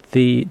loved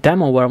the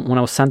demo when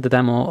I was sent the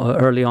demo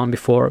early on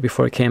before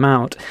it came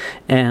out,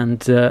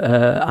 and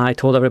I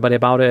told everybody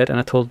about it, and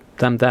I told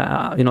them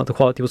that the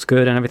quality was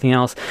good and everything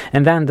else.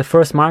 And then the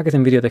first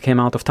marketing video that came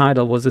out of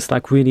Tidal was this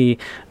like really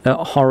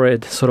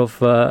horrid sort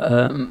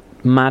of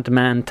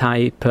madman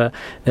type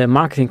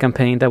marketing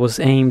campaign that was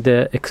aimed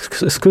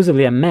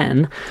exclusively at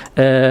men,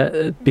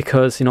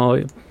 because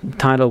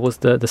Tidal was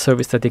the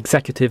service that the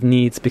executive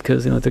needs,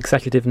 because the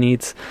executive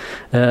needs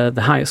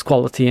the highest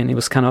quality, and it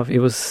was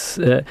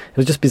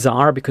just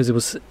bizarre, because it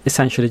was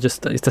essentially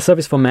just, it's a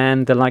service for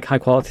men that like high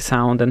quality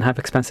sound and have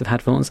expensive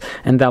headphones,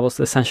 and that was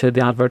essentially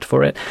the advert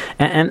for it.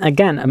 And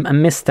again, a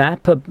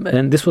misstep,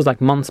 and this was like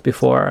months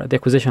before the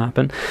acquisition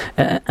happened,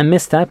 a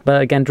misstep,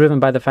 but again driven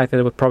by the fact that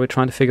they were probably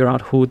trying to figure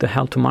out who the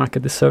hell to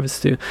market this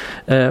service to,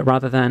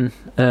 rather than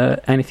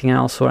anything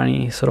else, or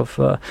any sort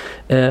of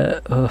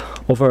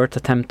overt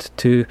attempt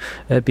to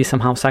be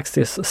somehow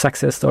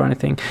sexist or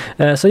anything.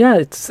 So yeah,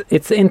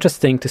 it's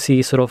interesting to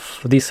see sort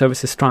of these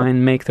services try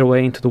and make their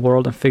way into the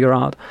world and figure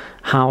out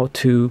how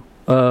to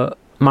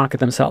market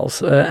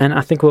themselves. And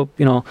I think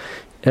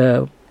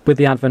with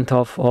the advent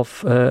of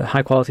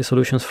high quality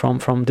solutions from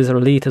Deezer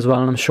Elite as well,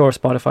 and I'm sure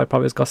Spotify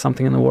probably has got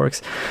something in the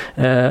works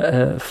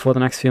for the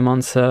next few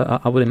months,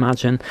 I would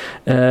imagine.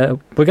 We're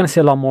going to see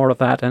a lot more of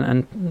that,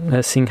 and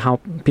seeing how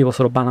people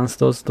sort of balance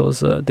those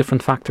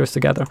different factors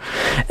together.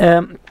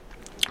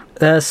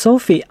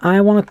 Sophie, I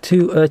wanted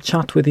to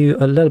chat with you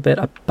a little bit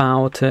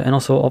about, and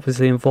also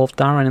obviously involve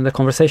Darren in the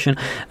conversation,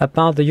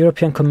 about the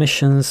European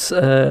Commission's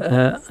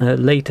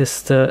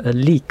latest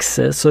leaks.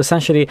 So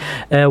essentially,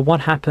 what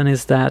happened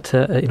is that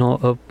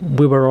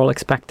we were all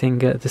expecting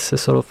this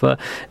sort of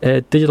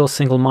digital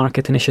single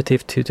market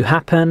initiative to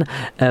happen,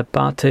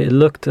 but it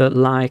looked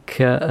like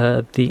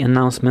the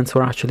announcements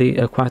were actually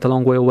quite a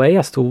long way away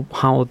as to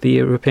how the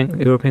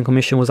European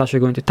Commission was actually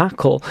going to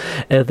tackle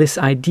this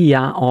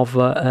idea of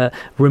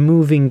removing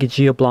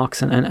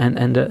geo-blocks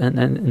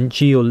and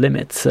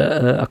geo-limits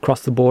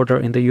across the border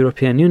in the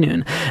European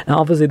Union. And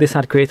obviously this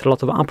had created a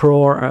lot of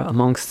uproar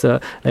amongst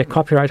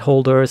copyright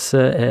holders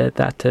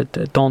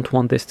that don't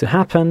want this to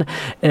happen,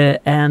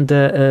 and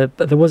there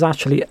was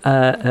actually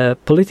a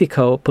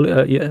political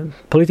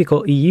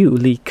EU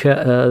leak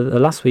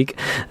last week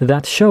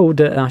that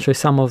showed actually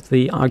some of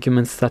the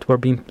arguments that were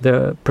being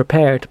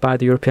prepared by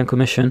the European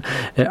Commission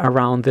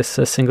around this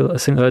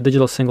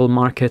digital single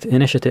market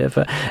initiative.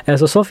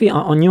 So Sophie,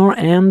 on your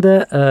end,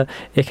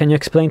 can you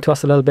explain to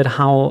us a little bit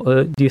how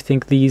do you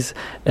think these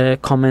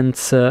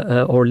comments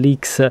or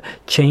leaks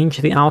change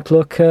the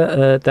outlook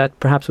that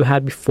perhaps we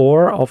had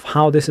before of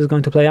how this is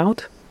going to play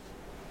out?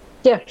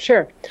 Yeah,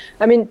 sure.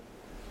 I mean,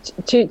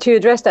 to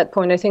address that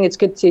point, I think it's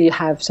good to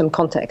have some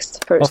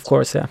context first. Of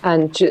course, yeah.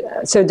 And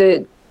so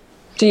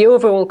the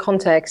overall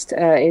context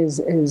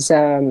is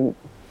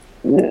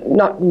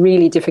not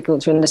really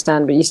difficult to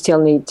understand, but you still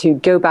need to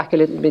go back a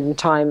little bit in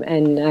time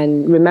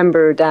and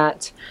remember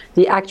that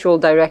the actual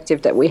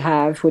directive that we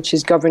have, which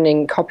is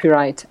governing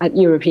copyright at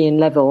European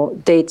level,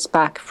 dates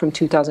back from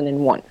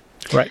 2001.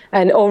 Right.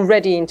 And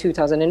already in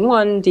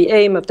 2001, the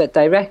aim of that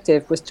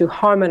directive was to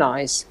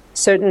harmonize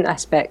certain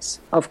aspects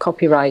of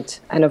copyright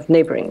and of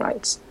neighboring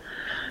rights.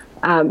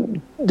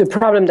 The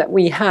problem that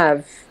we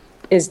have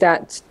is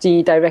that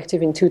the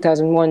directive in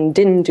 2001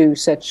 didn't do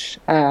such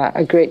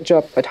a great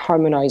job at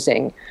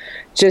harmonizing,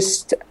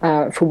 just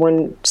for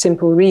one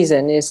simple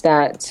reason, is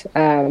that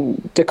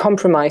the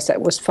compromise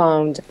that was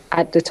found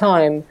at the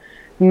time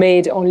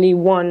made only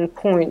one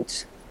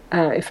point,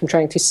 if I'm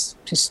trying to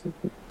just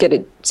get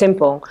it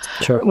simple.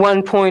 Sure.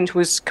 One point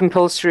was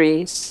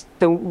compulsory.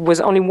 There was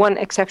only one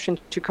exception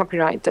to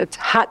copyright that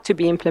had to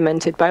be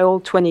implemented by all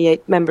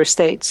 28 member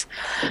states,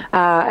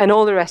 and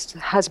all the rest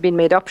has been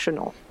made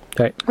optional.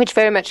 Right. Which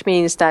very much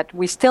means that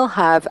we still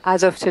have,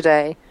 as of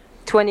today,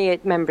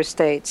 28 member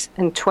states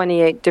and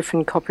 28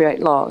 different copyright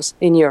laws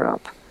in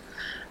Europe,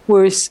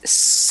 with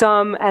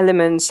some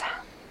elements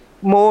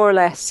more or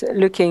less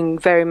looking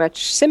very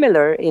much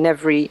similar in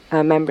every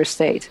member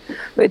state,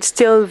 but it's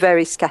still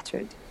very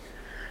scattered.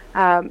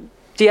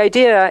 The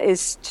idea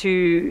is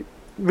to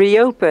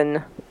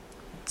reopen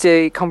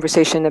the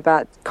conversation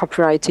about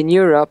copyright in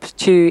Europe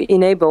to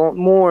enable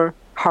more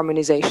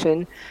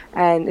harmonization,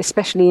 and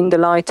especially in the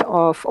light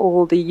of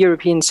all the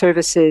European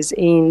services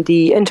in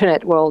the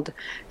internet world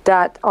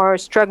that are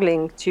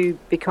struggling to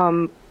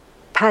become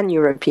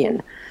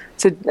pan-European.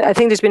 So I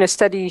think there's been a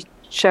study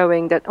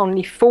showing that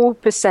only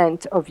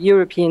 4% of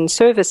European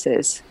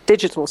services,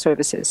 digital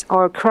services,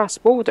 are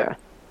cross-border.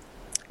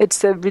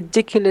 It's a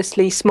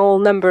ridiculously small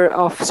number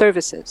of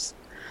services.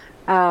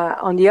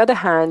 On the other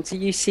hand,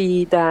 you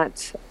see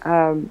that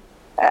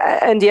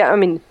on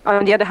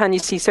the other hand, you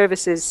see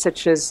services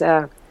such as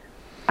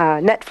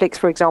Netflix,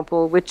 for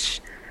example,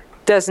 which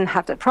doesn't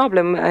have that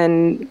problem,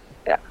 and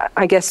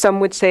I guess some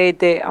would say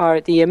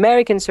the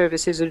American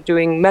services are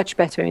doing much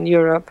better in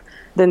Europe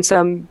than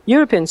some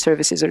European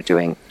services are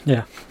doing.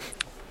 Yeah.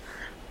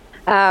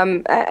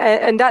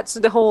 And that's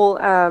the whole,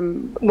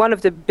 one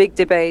of the big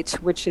debates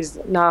which is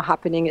now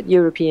happening at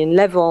European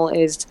level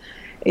is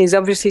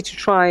obviously to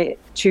try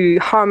to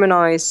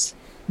harmonize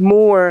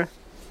more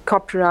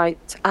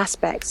copyright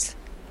aspects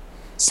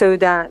so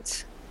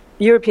that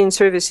European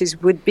services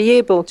would be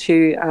able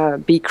to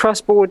be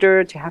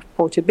cross-border, to have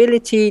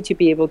portability, to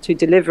be able to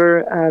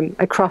deliver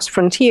across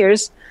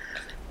frontiers.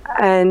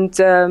 And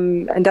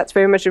that's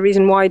very much the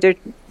reason why they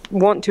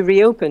want to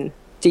reopen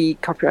the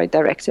Copyright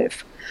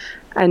Directive.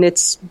 And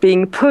it's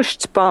being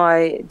pushed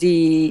by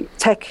the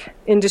tech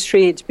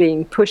industry, it's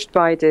being pushed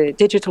by the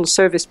digital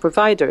service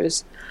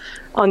providers.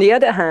 On the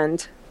other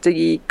hand,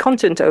 the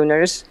content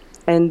owners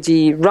and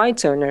the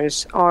rights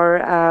owners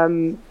are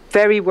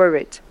very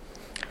worried.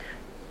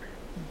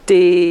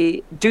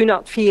 They do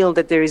not feel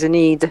that there is a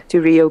need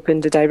to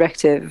reopen the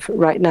directive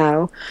right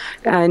now.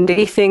 And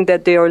they think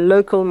that they are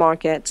local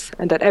markets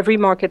and that every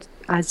market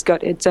has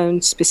got its own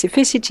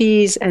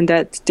specificities and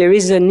that there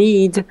is a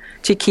need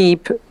to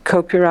keep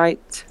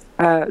copyright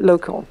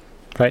local.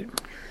 Right.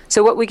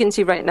 So what we can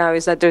see right now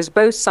is that there's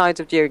both sides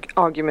of the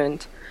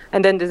argument.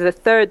 And then there's a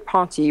third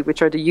party,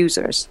 which are the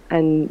users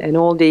and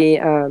all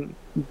the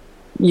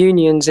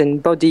unions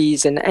and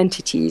bodies and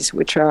entities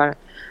which are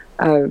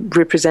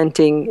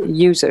representing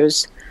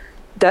users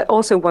that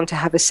also want to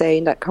have a say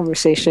in that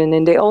conversation,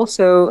 and they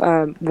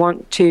also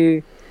want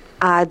to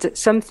add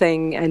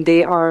something, and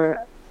they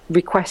are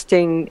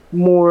requesting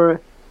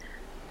more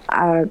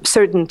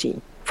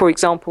certainty. For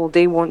example,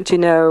 they want to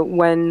know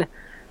when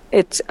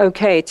it's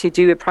okay to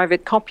do a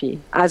private copy.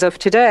 As of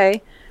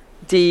today,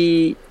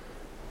 the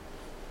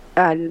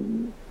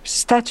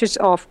status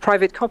of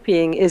private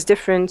copying is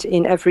different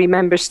in every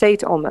member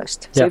state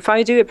almost. So if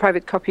I do a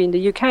private copy in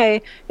the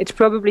UK, it's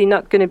probably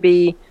not going to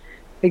be,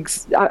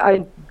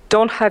 I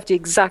don't have the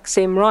exact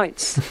same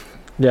rights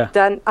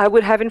than I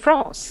would have in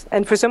France.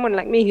 And for someone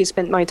like me who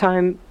spent my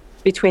time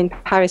between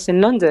Paris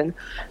and London,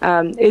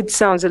 it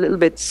sounds a little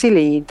bit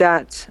silly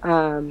that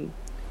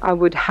I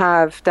would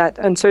have that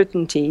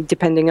uncertainty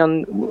depending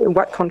on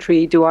what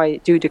country do I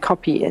do the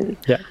copy in.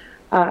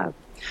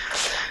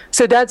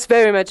 So that's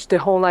very much the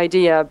whole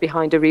idea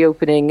behind the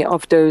reopening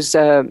of those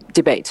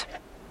debates.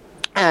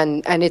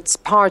 And it's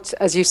part,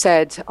 as you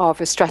said,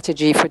 of a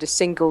strategy for the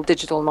single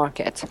digital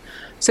market.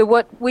 So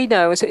what we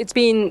know, so it's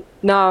been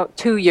now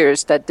 2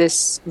 years that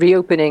this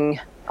reopening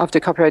of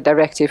the Copyright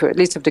Directive, or at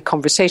least of the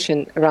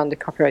conversation around the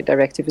Copyright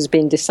Directive, has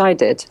been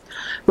decided.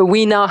 But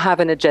we now have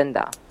an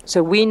agenda.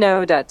 So we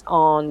know that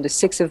on the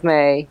 6th of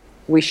May,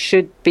 we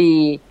should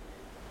be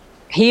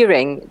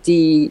hearing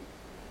the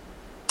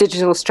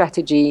digital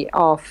strategy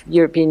of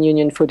European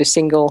Union for the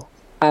single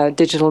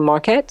digital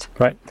market.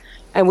 Right.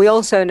 And we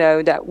also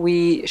know that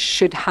we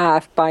should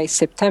have by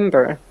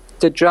September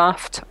the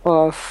draft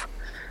of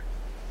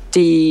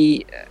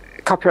the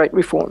copyright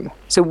reform.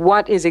 So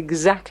what is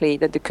exactly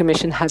that the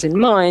Commission has in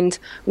mind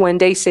when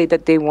they say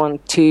that they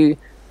want to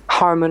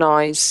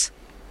harmonize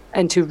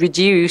and to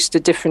reduce the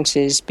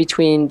differences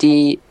between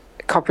the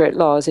copyright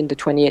laws in the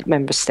 28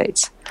 member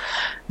states?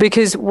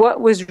 Because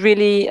what was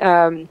really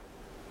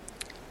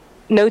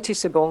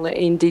noticeable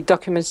in the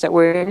documents that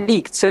were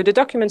leaked. So the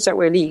documents that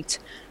were leaked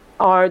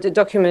are the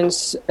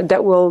documents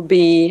that will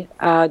be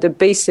the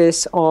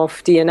basis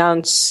of the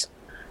announcements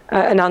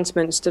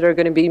that are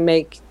going to be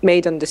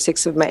made on the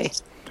 6th of May.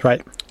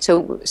 Right.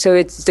 So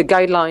it's the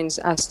guidelines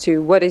as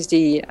to what is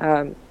the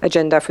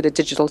agenda for the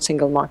digital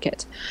single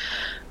market.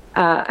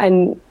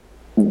 And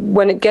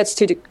when it gets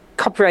to the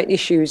copyright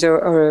issues,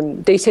 or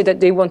they say that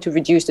they want to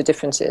reduce the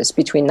differences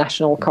between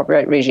national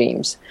copyright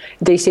regimes.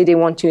 They say they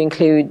want to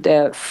include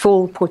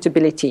full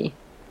portability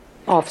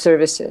of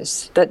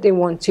services, that they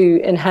want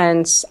to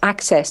enhance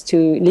access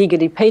to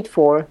legally paid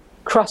for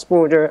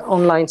cross-border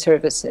online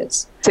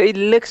services. So it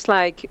looks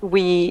like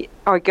we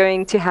are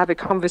going to have a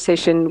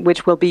conversation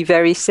which will be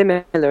very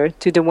similar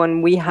to the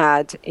one we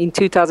had in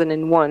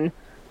 2001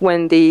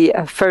 when the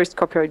first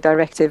Copyright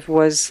Directive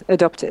was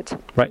adopted.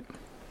 Right.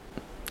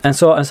 And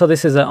so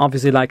this is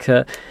obviously like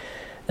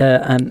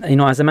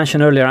and as I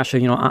mentioned earlier,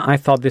 actually, I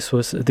thought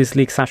this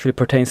leaks actually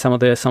pertain some of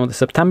the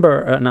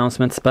September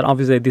announcements, but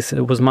obviously this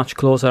was much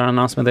closer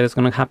announcement that is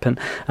going to happen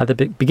at the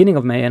beginning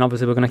of May, and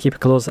obviously we're going to keep a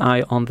close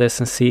eye on this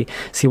and see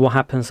what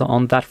happens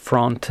on that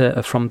front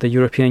from the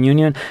European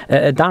Union.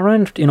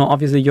 Darren,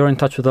 obviously you're in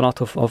touch with a lot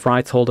of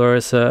rights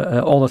holders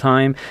all the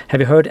time. Have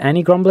you heard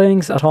any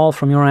grumblings at all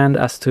from your end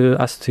as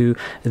to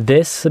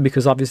this?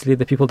 Because obviously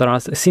the people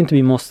that seem to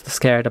be most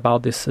scared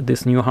about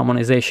this new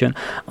harmonization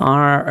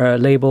are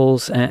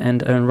labels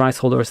and rights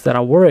holders that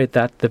are worried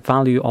that the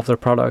value of their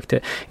product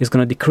is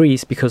going to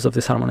decrease because of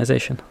this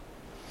harmonization.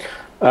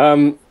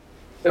 No,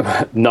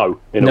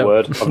 in a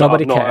word.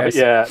 Nobody cares.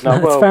 Yeah,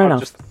 no, That's fair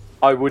enough.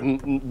 I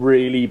wouldn't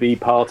really be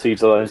party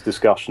to those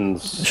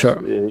discussions.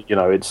 Sure.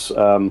 It's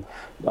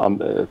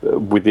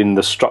within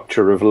the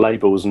structure of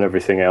labels and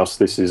everything else.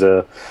 This is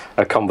a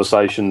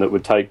conversation that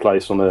would take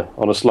place on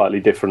a slightly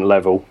different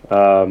level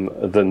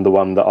than the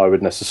one that I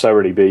would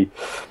necessarily be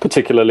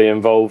particularly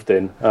involved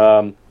in.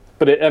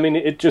 But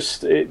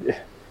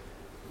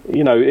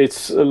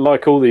it's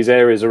like all these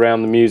areas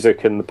around the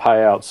music and the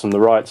payouts and the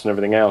rights and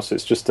everything else.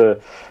 It's just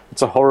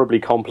it's a horribly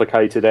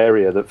complicated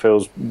area that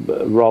feels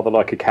rather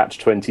like a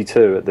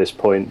catch-22 at this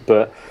point.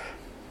 But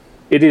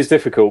it is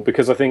difficult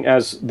because I think,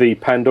 as the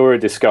Pandora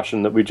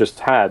discussion that we just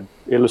had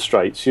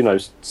illustrates,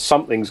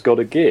 something's got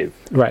to give.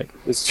 Right.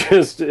 It's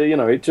just,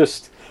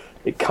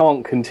 it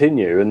can't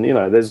continue. And,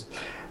 there's,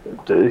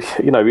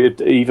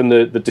 even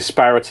the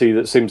disparity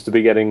that seems to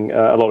be getting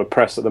a lot of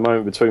press at the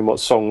moment between what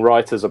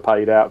songwriters are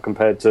paid out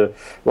compared to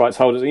rights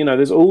holders.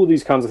 There's all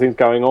these kinds of things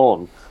going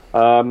on.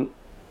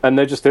 And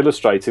they're just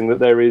illustrating that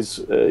there is,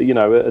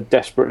 a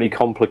desperately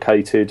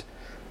complicated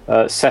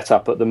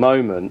setup at the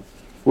moment,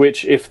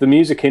 which, if the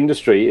music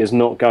industry is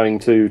not going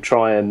to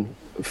try and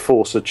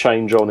force a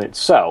change on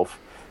itself,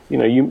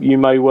 you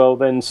may well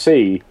then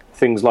see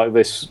things like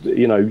this,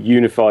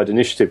 unified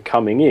initiative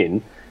coming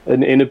in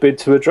a bid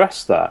to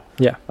address that.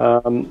 Yeah.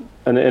 And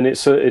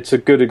it's a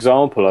good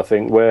example, I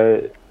think,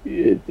 where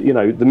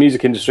the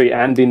music industry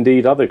and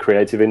indeed other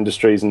creative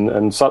industries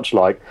and such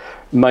like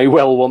may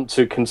well want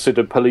to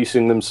consider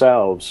policing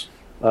themselves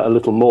a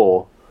little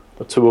more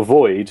to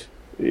avoid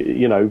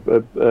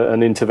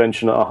an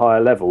intervention at a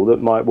higher level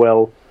that might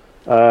well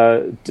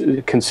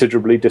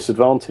considerably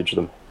disadvantage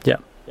them.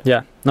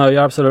 Yeah, no,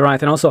 you're absolutely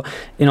right. And also,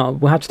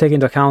 we have to take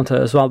into account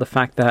as well the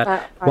fact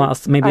that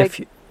whilst maybe a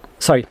few...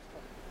 Sorry,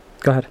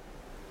 go ahead.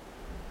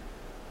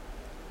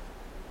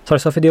 Sorry,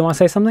 Sophie, do you want to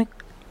say something?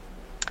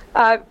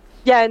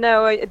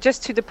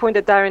 Just to the point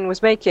that Darren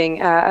was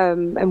making,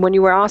 and when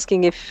you were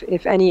asking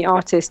if any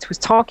artist was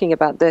talking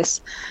about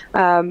this,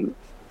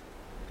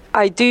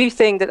 I do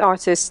think that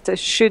artists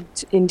should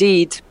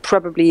indeed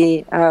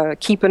probably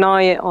keep an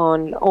eye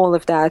on all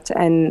of that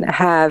and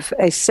have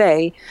a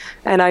say.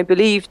 And I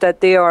believe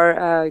that they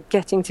are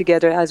getting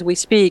together as we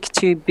speak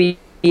to be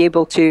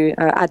able to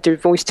add their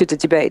voice to the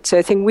debate. So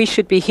I think we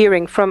should be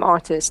hearing from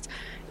artists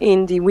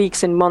in the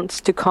weeks and months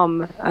to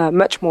come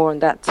much more on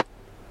that.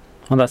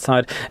 On that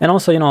side. And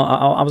also,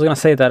 I was going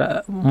to say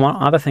that one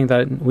other thing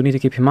that we need to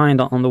keep in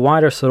mind on the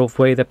wider sort of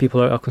way that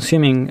people are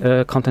consuming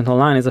content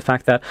online is the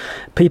fact that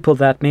people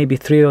that maybe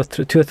 2 or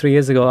 3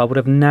 years ago I would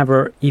have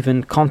never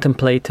even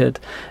contemplated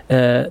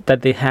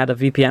that they had a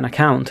VPN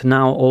account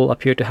now all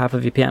appear to have a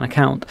VPN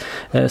account.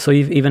 So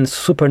even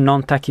super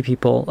non-techie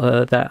people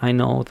that I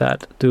know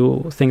that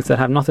do things that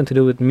have nothing to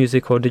do with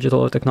music or digital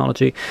or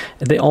technology,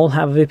 they all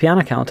have a VPN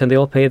account and they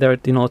all pay their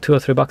 $2 or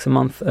 $3 a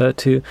month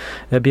to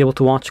be able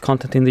to watch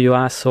content in the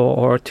US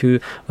or to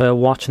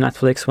watch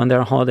Netflix when they're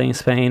on holiday in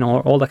Spain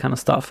or all that kind of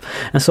stuff.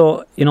 And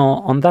so,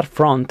 on that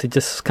front, it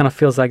just kind of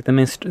feels like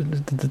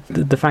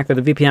the fact that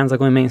the VPNs are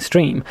going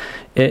mainstream,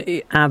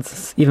 it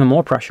adds even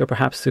more pressure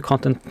perhaps to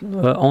content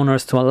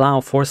owners to allow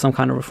for some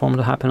kind of reform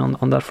to happen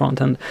on that front.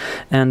 And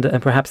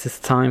perhaps it's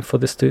time for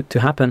this to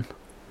happen.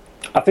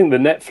 I think the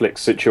Netflix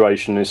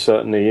situation is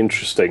certainly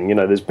interesting.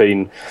 There's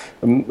been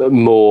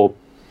more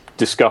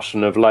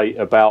discussion of late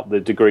about the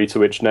degree to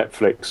which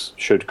Netflix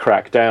should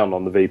crack down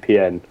on the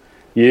VPN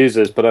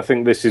users, but I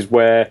think this is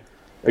where,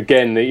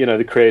 again,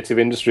 the creative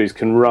industries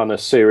can run a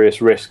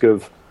serious risk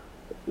of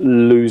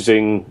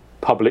losing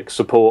public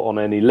support on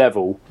any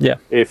level. Yeah.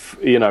 If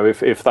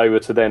they were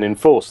to then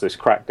enforce this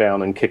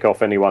crackdown and kick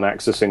off anyone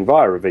accessing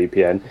via a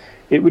VPN,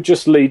 it would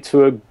just lead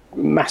to a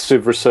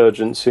massive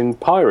resurgence in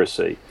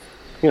piracy.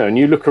 And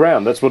you look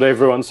around, that's what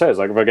everyone says.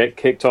 Like, if I get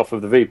kicked off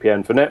of the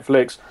VPN for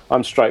Netflix,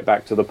 I'm straight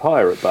back to the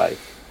Pirate Bay.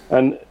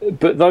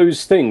 But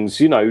those things,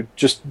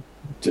 just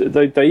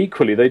they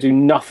equally, they do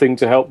nothing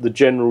to help the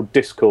general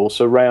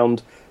discourse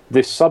around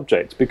this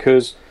subject.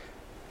 Because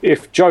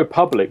if Joe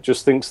Public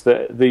just thinks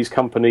that these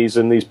companies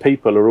and these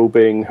people are all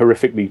being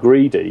horrifically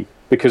greedy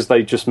because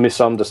they just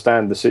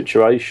misunderstand the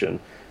situation,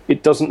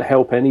 it doesn't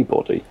help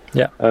anybody.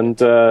 Yeah.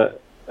 And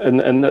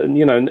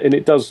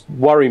it does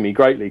worry me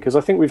greatly, because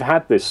I think we've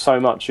had this so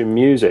much in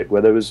music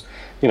where there was,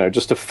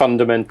 just a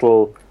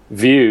fundamental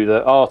view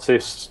that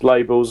artists,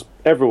 labels,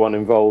 everyone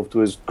involved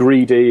was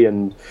greedy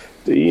and,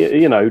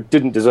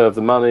 didn't deserve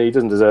the money,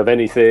 didn't deserve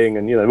anything,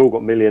 and, they've all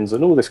got millions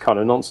and all this kind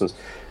of nonsense.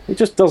 It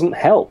just doesn't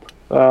help,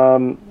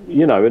 and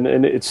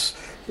it's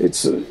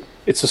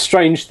a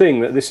strange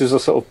thing that this is a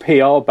sort of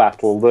PR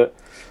battle that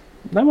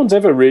no one's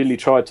ever really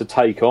tried to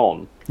take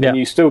on. Yeah. And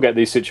you still get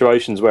these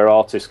situations where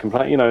artists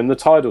complain, and the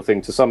Tidal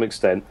thing to some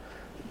extent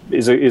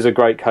is a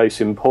great case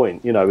in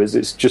point. It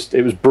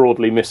was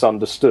broadly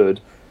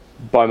misunderstood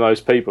by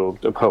most people.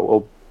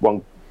 Or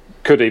one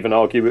could even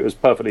argue it was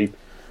perfectly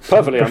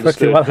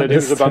understood that it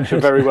was a bunch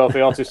of very wealthy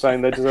artists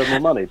saying they deserve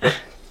more money. But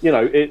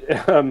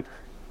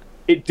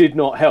it did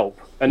not help,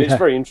 and it's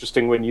very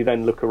interesting when you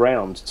then look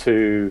around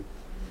to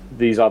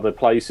these other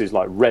places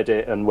like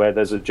Reddit and where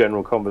there's a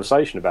general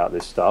conversation about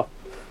this stuff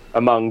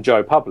among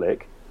Joe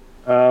Public.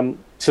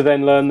 to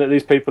then learn that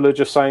these people are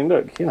just saying,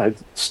 look,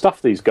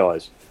 stuff these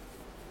guys.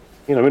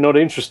 We're not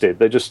interested.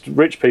 They're just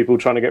rich people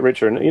trying to get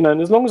richer.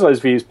 And as long as those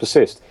views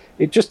persist,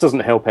 it just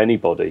doesn't help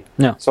anybody.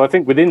 No. So I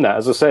think within that,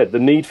 as I said, the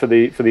need for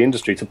the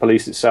industry to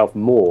police itself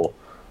more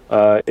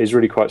is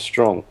really quite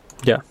strong.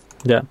 Yeah.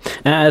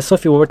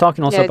 Sophie, we were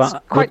talking also about...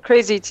 It's quite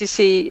crazy to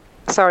see...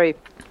 Sorry.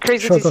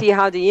 Crazy to see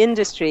how the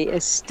industry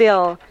is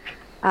still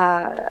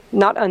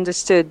not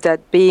understood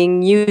that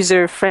being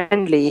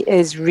user-friendly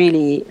is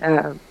really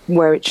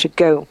where it should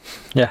go.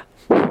 Yeah.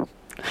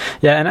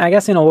 Yeah, and I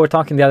guess, we were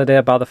talking the other day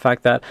about the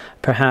fact that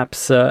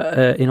perhaps,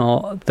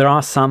 there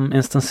are some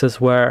instances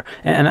where,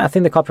 and I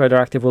think the Copyright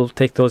Directive will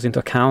take those into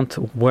account,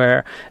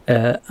 where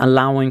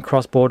allowing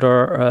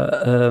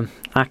cross-border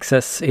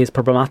access is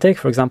problematic.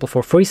 For example,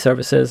 for free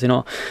services,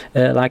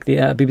 like the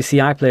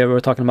BBC iPlayer, we were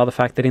talking about the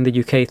fact that in the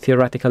UK,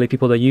 theoretically,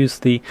 people that use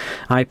the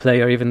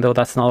iPlayer, even though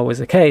that's not always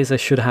the case, they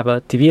should have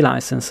a TV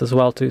license as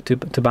well to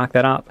back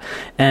that up.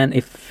 And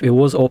if it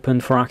was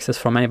open for access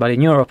from anybody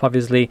in Europe,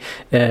 obviously,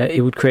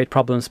 it would create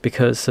problems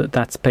because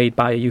that's paid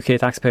by a UK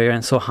taxpayer.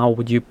 And so how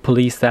would you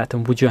police that?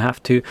 And would you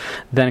have to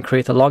then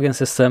create a login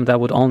system that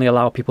would only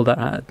allow people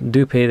that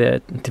do pay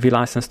the TV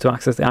license to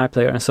access the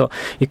iPlayer? And so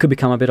it could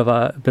become a bit of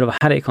a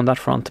headache on that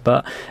front.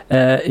 But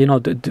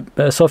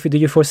Sophie, do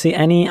you foresee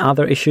any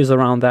other issues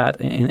around that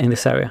in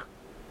this area?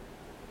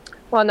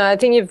 Well, no, I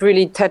think you've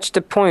really touched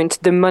the point.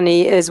 The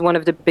money is one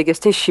of the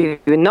biggest issues.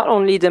 Not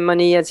only the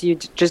money, as you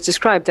just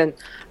described, and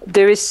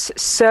there is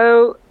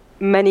so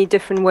many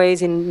different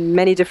ways in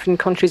many different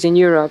countries in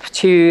Europe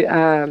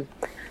to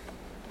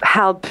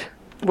help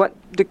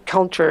the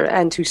culture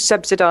and to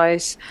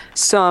subsidize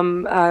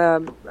some.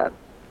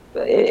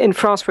 In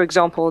France, for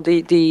example,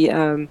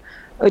 the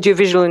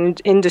audiovisual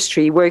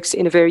industry works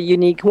in a very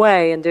unique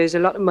way, and there's a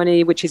lot of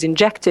money which is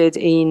injected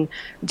in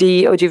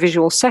the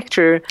audiovisual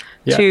sector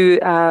to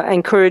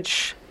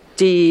encourage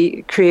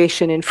the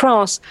creation in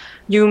France.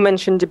 You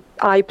mentioned the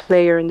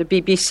iPlayer and the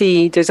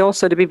BBC. There's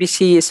also the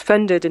BBC is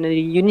funded in a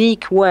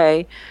unique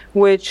way,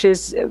 which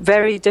is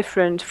very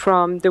different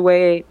from the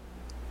way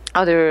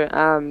other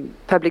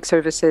public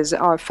services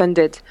are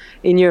funded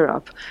in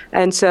Europe.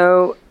 And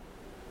so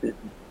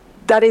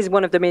that is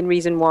one of the main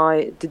reasons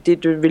why the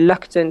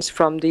reluctance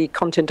from the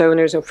content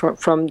owners or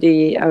from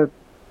the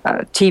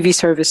TV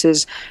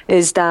services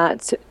is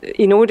that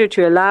in order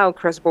to allow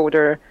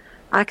cross-border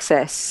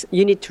access,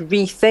 you need to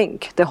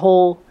rethink the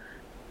whole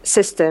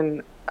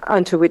system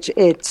onto which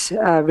it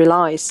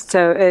relies.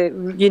 So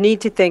you need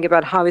to think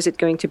about how is it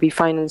going to be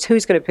financed,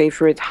 who's going to pay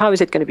for it, how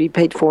is it going to be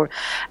paid for,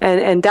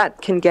 and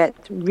that can get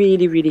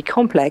really, really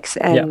complex,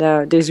 and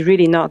there's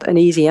really not an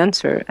easy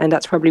answer, and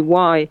that's probably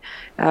why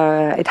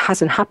it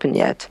hasn't happened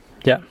yet.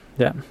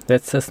 Yeah,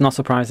 it's not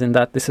surprising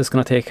that this is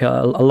going to take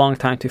a long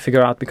time to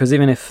figure out, because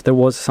even if there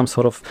was some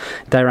sort of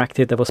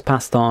directive that was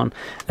passed on,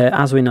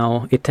 as we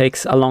know, it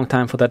takes a long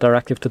time for that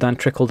directive to then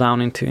trickle down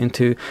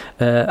into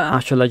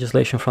actual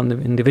legislation from the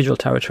individual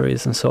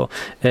territories. And so,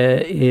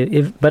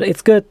 but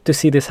it's good to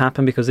see this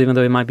happen, because even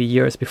though it might be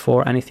years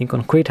before anything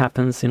concrete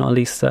happens, at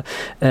least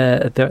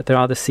there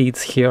are the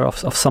seeds here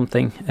of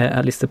something.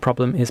 At least the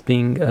problem is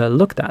being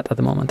looked at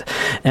the moment.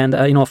 And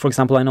for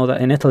example, I know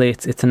that in Italy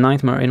it's a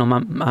nightmare.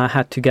 I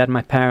had to get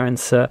my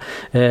parents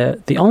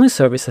the only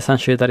service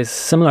essentially that is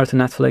similar to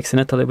Netflix in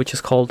Italy, which is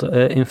called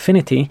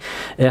Infinity.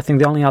 I think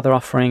the only other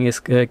offering is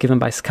given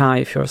by Sky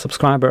if you're a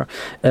subscriber,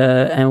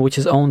 and which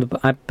is owned,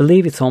 I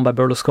believe it's owned by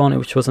Berlusconi,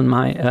 which wasn't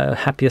my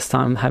happiest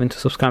time having to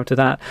subscribe to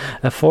that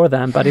for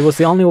them, but it was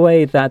the only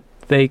way that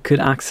they could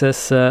access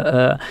sort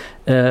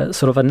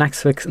of a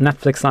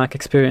Netflix-like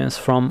experience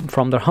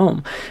from their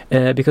home,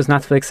 because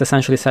Netflix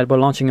essentially said we're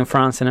launching in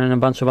France and in a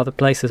bunch of other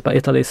places, but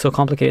Italy is so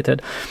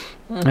complicated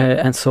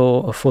and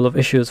so full of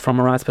issues from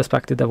a rights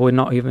perspective that we're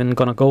not even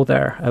going to go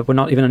there. We're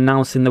not even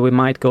announcing that we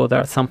might go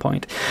there at some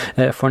point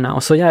for now.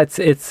 So yeah,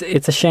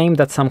 it's a shame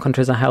that some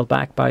countries are held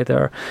back by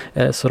their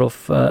sort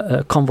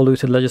of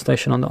convoluted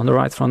legislation on the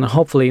rights front, and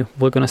hopefully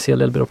we're going to see a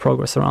little bit of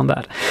progress around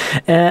that.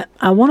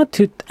 I wanted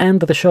to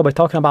end the show by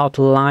talking about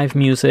live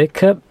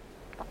music.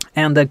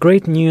 And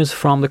great news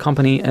from the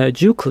company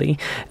Jukely,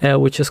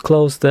 which has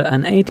closed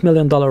an $8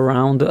 million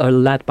round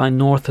led by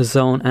North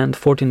Zone and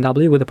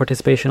 14W with the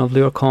participation of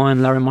Leo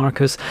Cohen, Larry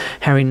Marcus,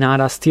 Harry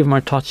Nada, Steve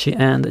Martocci,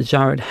 and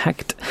Jared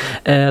Hecht.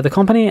 The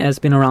company has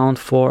been around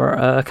for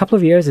a couple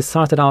of years. It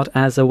started out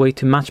as a way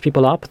to match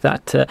people up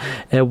that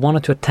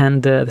wanted to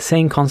attend the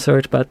same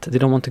concert, but they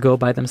don't want to go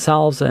by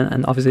themselves,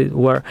 and obviously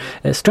were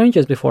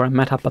strangers before and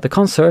met up at the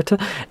concert.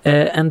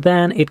 And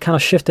then it kind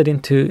of shifted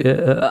into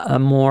a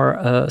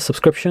more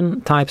subscription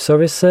type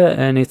service,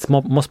 and its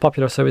most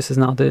popular service is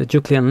now the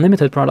Jukely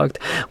Unlimited product,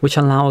 which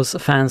allows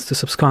fans to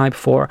subscribe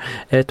for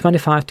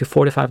 $25 to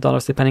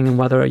 $45, depending on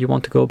whether you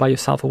want to go by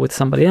yourself or with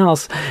somebody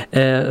else,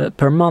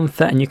 per month,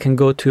 and you can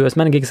go to as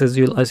many gigs as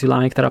you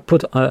like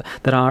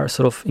that are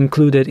sort of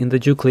included in the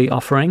Jukely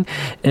offering.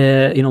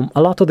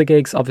 A lot of the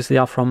gigs obviously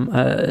are from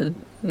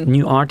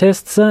new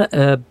artists,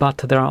 but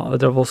there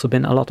have also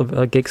been a lot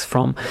of gigs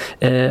from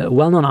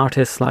well-known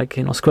artists like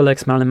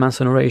Skrillex, Marilyn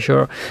Manson,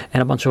 Erasure,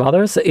 and a bunch of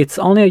others. It's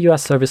only a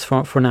US service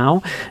for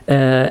now,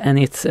 and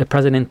it's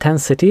present in 10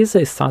 cities.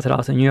 It started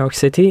out in New York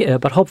City,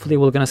 but hopefully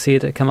we're going to see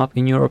it come up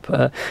in Europe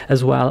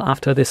as well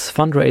after this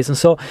fundraise. And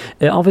so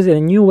obviously a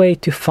new way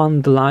to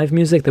fund live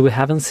music that we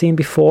haven't seen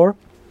before,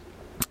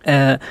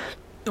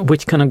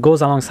 which kind of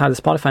goes alongside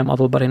the Spotify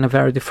model, but in a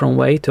very different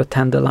way to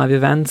attend the live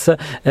events.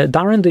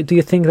 Darren, do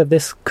you think that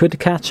this could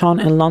catch on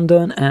in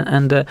London?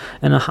 And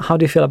how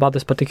do you feel about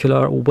this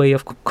particular way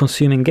of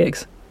consuming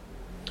gigs?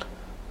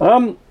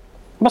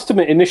 Must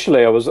admit,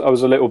 initially I was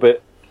a little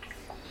bit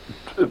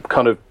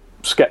kind of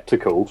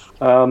skeptical.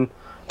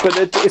 But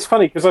it's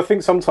funny because I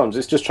think sometimes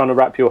it's just trying to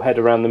wrap your head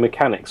around the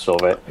mechanics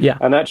of it. Yeah.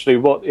 And actually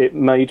what it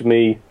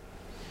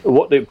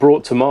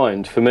brought to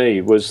mind for me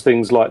was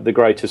things like The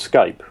Great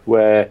Escape,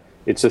 where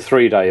it's a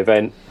 3-day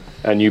event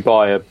and you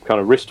buy a kind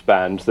of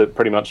wristband that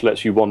pretty much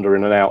lets you wander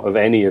in and out of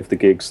any of the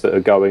gigs that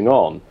are going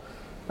on.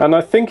 And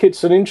I think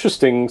it's an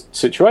interesting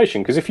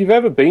situation because if you've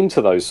ever been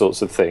to those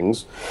sorts of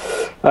things,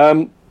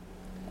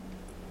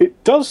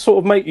 it does sort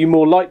of make you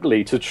more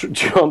likely to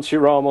chance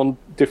your arm on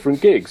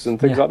different gigs and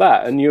things like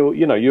that. And as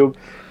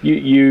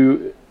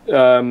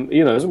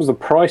long as the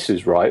price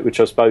is right, which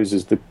I suppose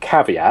is the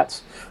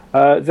caveat,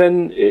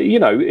 then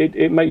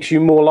it makes you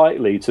more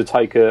likely to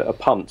take a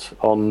punt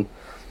on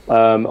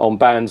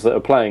bands that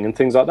are playing and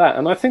things like that.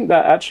 And I think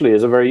that actually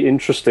is a very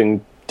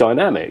interesting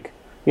dynamic,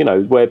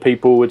 where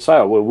people would say,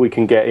 oh, well, we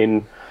can get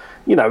in,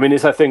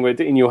 it's that thing where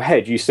in your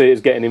head you see it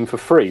as getting in for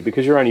free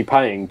because you're only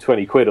paying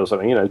 20 quid or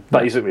something,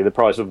 basically the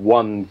price of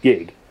one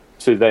gig.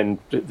 So then,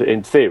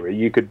 in theory,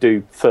 you could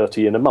do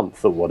 30 in a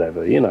month or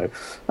whatever,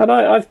 And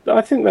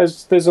I think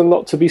there's a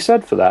lot to be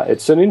said for that.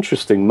 It's an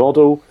interesting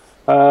model.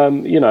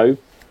 Will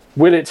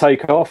it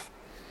take off?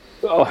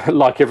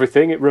 Like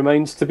everything, it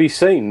remains to be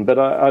seen. But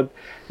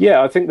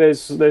I think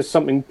there's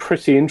something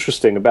pretty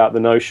interesting about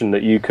the notion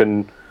that you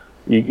can,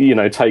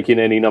 take in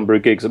any number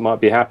of gigs that might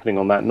be happening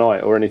on that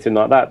night or anything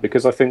like that.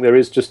 Because I think there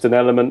is just an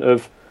element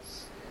of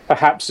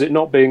perhaps it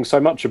not being so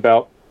much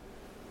about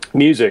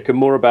music and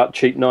more about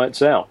cheap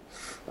nights out.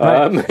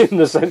 In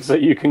the sense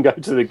that you can go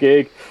to the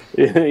gig,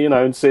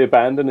 and see a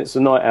band, and it's a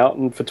night out,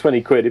 and for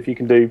 20 quid, if you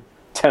can do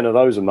 10 of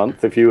those a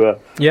month, if you were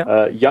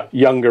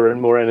younger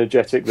and more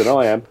energetic than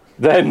I am,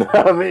 then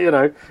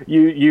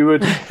you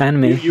would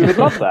and me. you would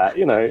love that,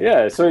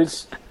 So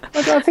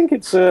I think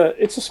it's a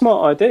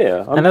smart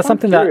idea. I'm and that's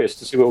something curious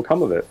to see what will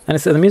come of it. And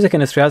the music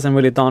industry hasn't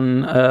really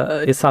done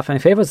itself any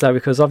favors there,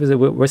 because obviously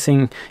we're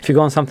seeing, if you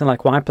go on something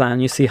like Y-Plan,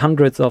 you see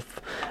hundreds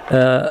of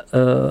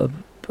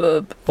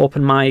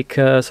open mic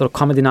sort of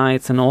comedy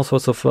nights and all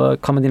sorts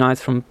of comedy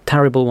nights, from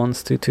terrible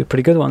ones to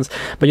pretty good ones,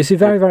 but you see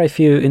very, very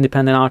few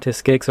independent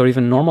artist gigs or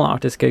even normal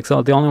artist gigs.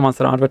 So the only ones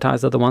that are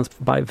advertised are the ones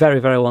by very,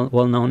 very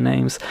well-known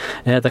names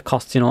that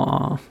cost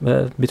anywhere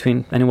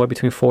between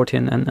 40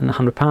 and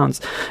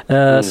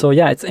 £100. So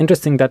it's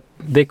interesting that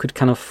they could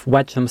kind of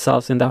wedge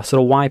themselves in that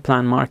sort of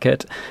Y-Plan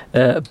market,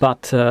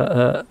 but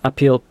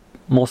appeal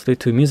mostly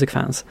to music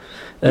fans.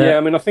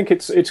 I think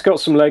it's got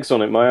some legs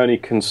on it. My only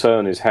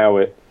concern is how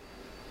it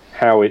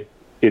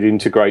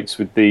integrates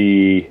with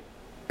the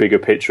bigger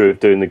picture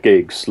of doing the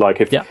gigs. Like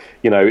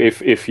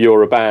if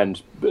you're a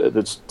band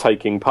that's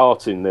taking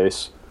part in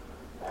this,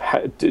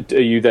 are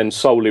you then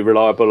solely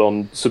reliable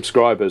on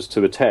subscribers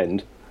to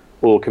attend,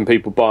 or can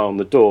people buy on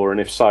the door? And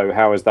if so,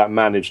 how is that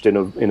managed in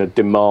a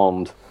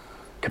demand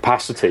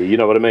capacity? You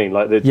know what I mean?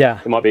 Like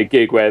there might be a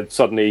gig where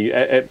suddenly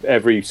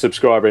every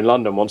subscriber in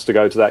London wants to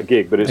go to that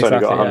gig, but it's only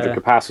got 100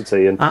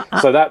 capacity, and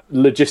so that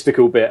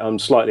logistical bit I'm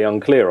slightly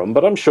unclear on,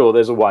 but I'm sure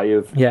there's a way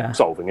of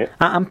solving it.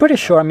 I'm pretty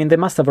sure. I mean, they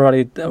must have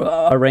already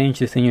arranged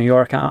this in New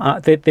York.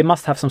 They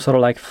must have some sort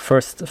of like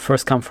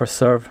first come first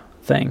serve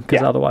thing,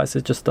 because otherwise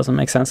it just doesn't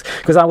make sense.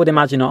 Because I would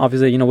imagine,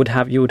 obviously, you would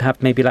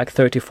have maybe like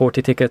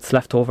 30-40 tickets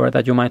left over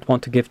that you might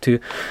want to give to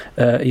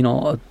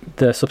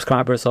the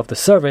subscribers of the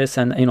service,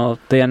 and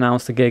they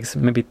announce the gigs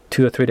maybe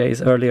 2 or 3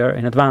 days earlier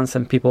in advance,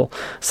 and people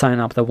sign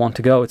up that want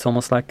to go. It's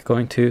almost like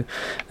going to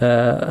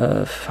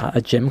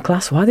a gym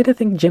class. Why did I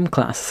think gym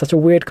class? Such a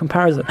weird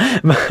comparison.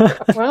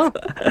 Well,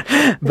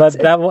 but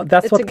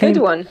that's what came.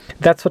 Good one.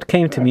 That's what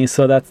came to me,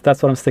 so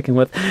that's what I'm sticking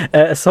with.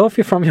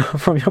 Sophie, from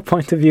your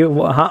point of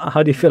view,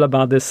 how do you feel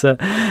about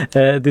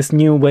this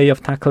new way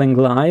of tackling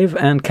live,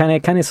 and can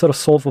it sort of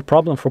solve a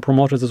problem for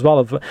promoters as well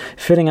of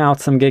filling out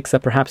some gigs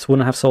that perhaps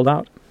wouldn't have sold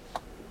out?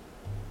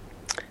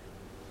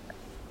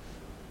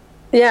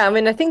 Yeah, I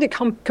mean, I think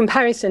the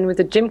comparison with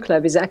the gym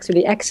club is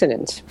actually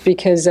excellent,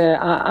 because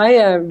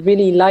I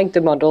really like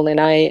the model, and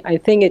I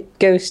think it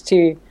goes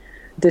to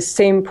the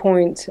same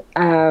point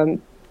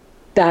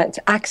that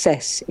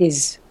access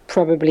is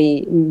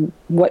probably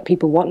what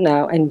people want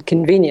now, and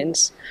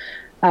convenience,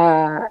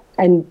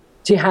 and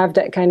to have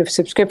that kind of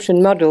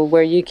subscription model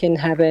where you can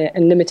have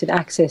unlimited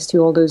access to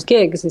all those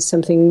gigs is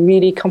something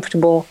really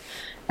comfortable,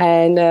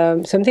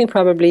 and something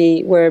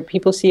probably where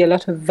people see a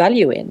lot of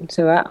value in.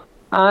 So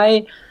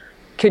I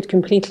could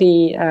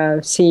completely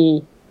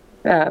see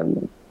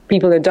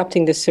people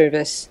adopting this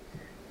service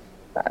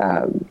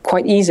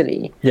quite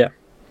easily. Yeah.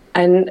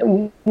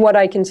 And what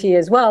I can see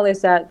as well is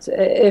that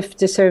if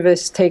the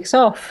service takes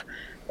off,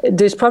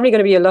 there's probably going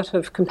to be a lot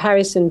of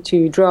comparison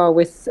to draw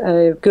with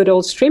a good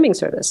old streaming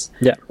service.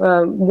 Yeah.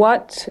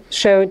 What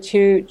show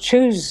to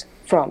choose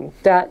from?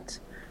 That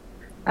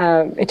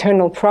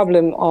eternal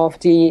problem of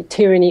the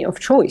tyranny of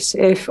choice.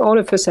 If all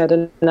of a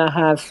sudden I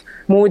have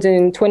more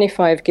than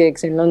 25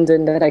 gigs in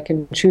London that I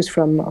can choose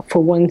from for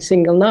one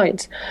single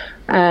night,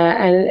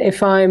 and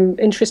if I'm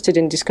interested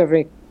in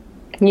discovering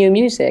new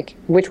music,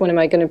 which one am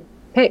I going to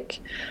pick?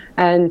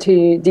 And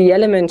the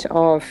element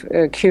of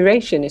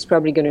curation is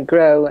probably going to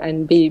grow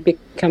and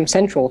become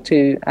central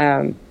to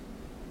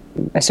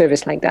a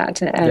service like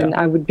that. And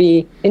I would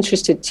be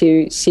interested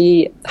to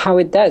see how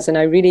it does. And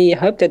I really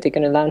hope that they're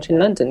going to launch in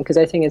London, because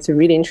I think it's a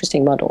really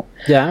interesting model.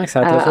 Yeah, I'm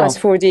excited as well. As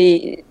for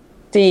the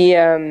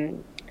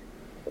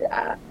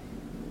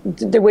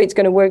way it's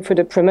going to work for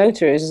the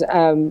promoters,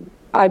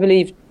 I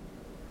believe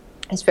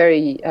it's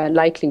very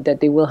likely that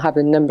they will have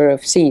a number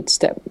of seats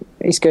that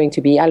is going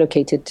to be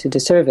allocated to the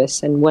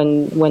service. And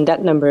when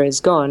that number is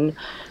gone,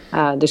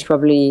 there's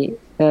probably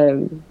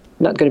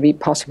not going to be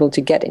possible to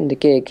get in the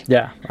gig.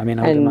 Yeah, I mean,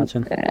 I would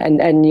imagine.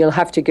 And you'll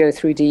have to go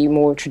through the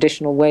more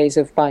traditional ways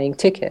of buying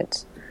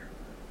tickets.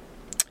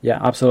 Yeah,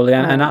 absolutely.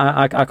 And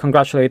I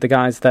congratulate the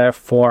guys there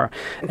for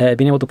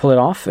being able to pull it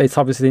off. It's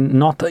obviously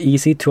not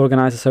easy to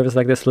organize a service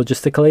like this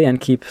logistically and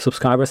keep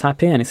subscribers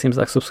happy. And it seems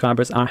like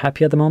subscribers are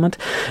happy at the moment,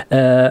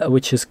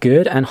 which is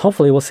good. And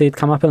hopefully we'll see it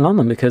come up in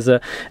London, because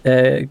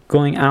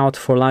going out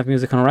for live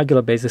music on a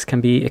regular basis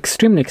can be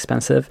extremely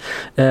expensive.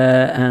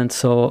 And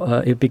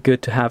so it'd be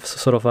good to have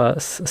sort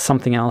of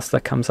something else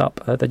that comes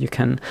up that you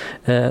can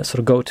sort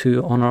of go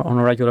to on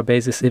a regular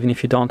basis, even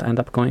if you don't end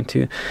up going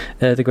to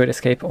The Great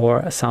Escape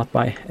or South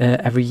by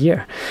every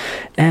year.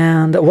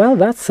 And well,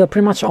 that's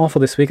pretty much all for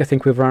this week. I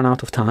think we've run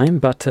out of time,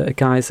 but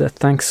guys,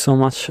 thanks so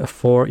much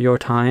for your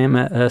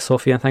time,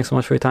 Sophie, and thanks so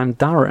much for your time,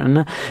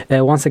 Darren.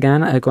 Once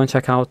again, go and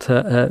check out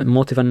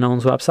Motive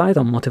Unknown's website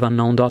on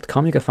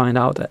motiveunknown.com. You can find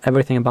out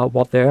everything about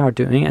what they are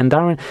doing. And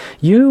Darren,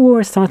 you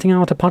were starting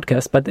out a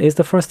podcast, but is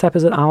the first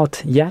episode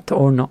out yet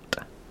or not?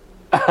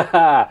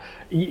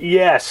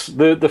 Yes,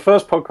 the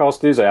first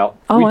podcast is out.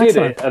 Oh, we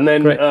excellent. did it, and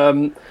then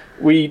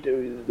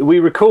we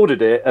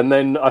recorded it, and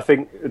then I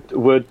think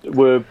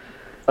we're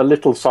a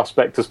little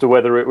suspect as to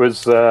whether it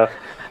was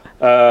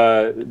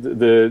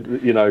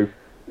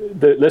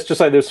let's just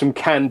say there's some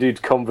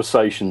candid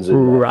conversations in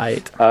there.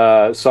 Right.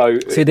 So you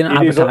didn't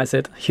advertise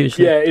it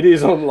hugely. Yeah, it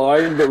is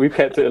online, but we've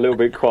kept it a little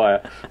bit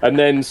quiet. And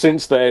then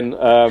since then,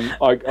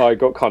 I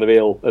got kind of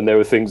ill, and there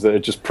were things that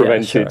had just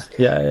prevented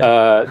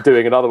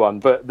doing another one.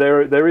 But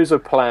there is a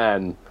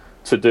plan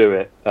to do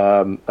it.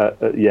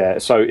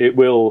 So it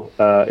will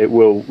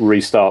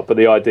restart. But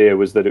the idea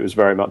was that it was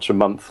very much a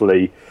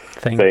monthly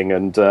thing,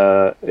 and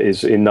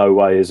is in no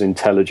way as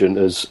intelligent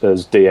as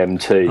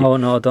DMT. Oh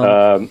no,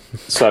 don't.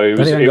 So it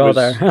don't even go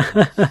there.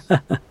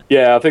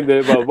 Yeah, I think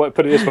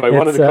put it this way,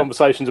 one of the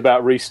conversations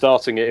about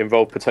restarting it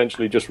involved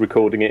potentially just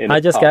recording it in.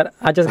 I just get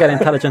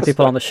intelligent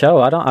people on the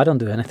show. I don't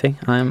do anything.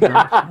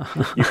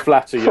 You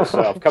flatter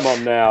yourself. Come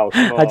on now.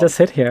 Come on. I just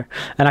sit here,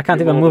 and I can't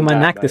even move my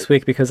neck this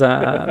week because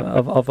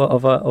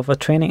of a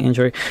training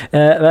injury.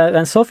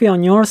 And Sophie,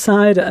 on your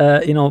side,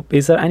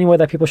 is there any way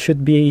that people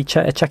should be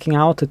checking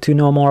out to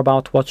know more about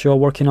what you're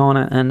working on,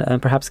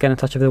 and perhaps get in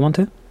touch if they want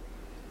to?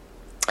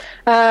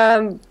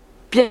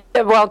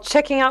 Well,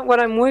 checking out what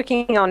I'm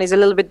working on is a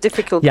little bit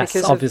difficult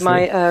because of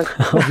my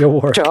of your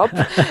work. job.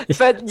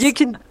 But you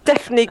can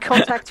definitely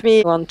contact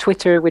me on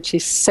Twitter, which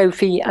is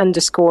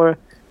Sophie_Goosens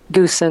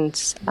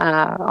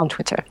on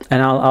Twitter.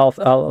 And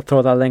I'll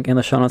throw that link in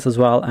the show notes as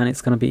well, and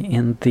it's going to be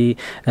in the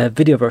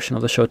video version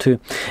of the show too.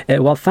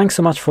 Well, thanks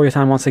so much for your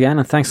time once again,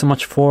 and thanks so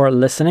much for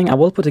listening. I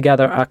will put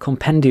together a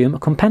compendium,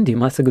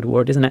 that's a good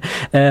word, isn't it,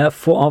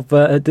 of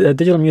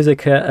digital music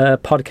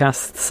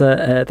podcasts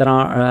that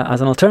are as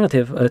an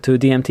alternative to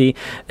DMT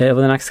over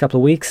the next couple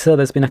of weeks.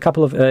 There's been a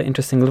couple of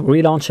interesting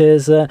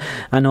relaunches.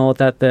 I know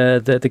that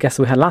the guest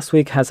we had last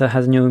week has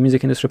a new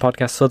music industry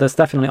podcast, so there's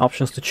definitely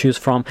options to choose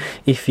from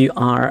if you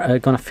are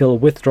going to feel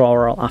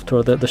withdrawal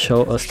after the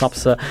show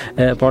stops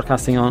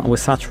broadcasting on with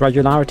such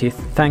regularity.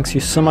 Thanks you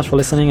so much for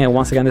listening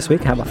once again this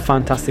week. Have a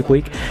fantastic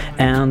week,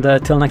 and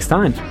till next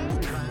time.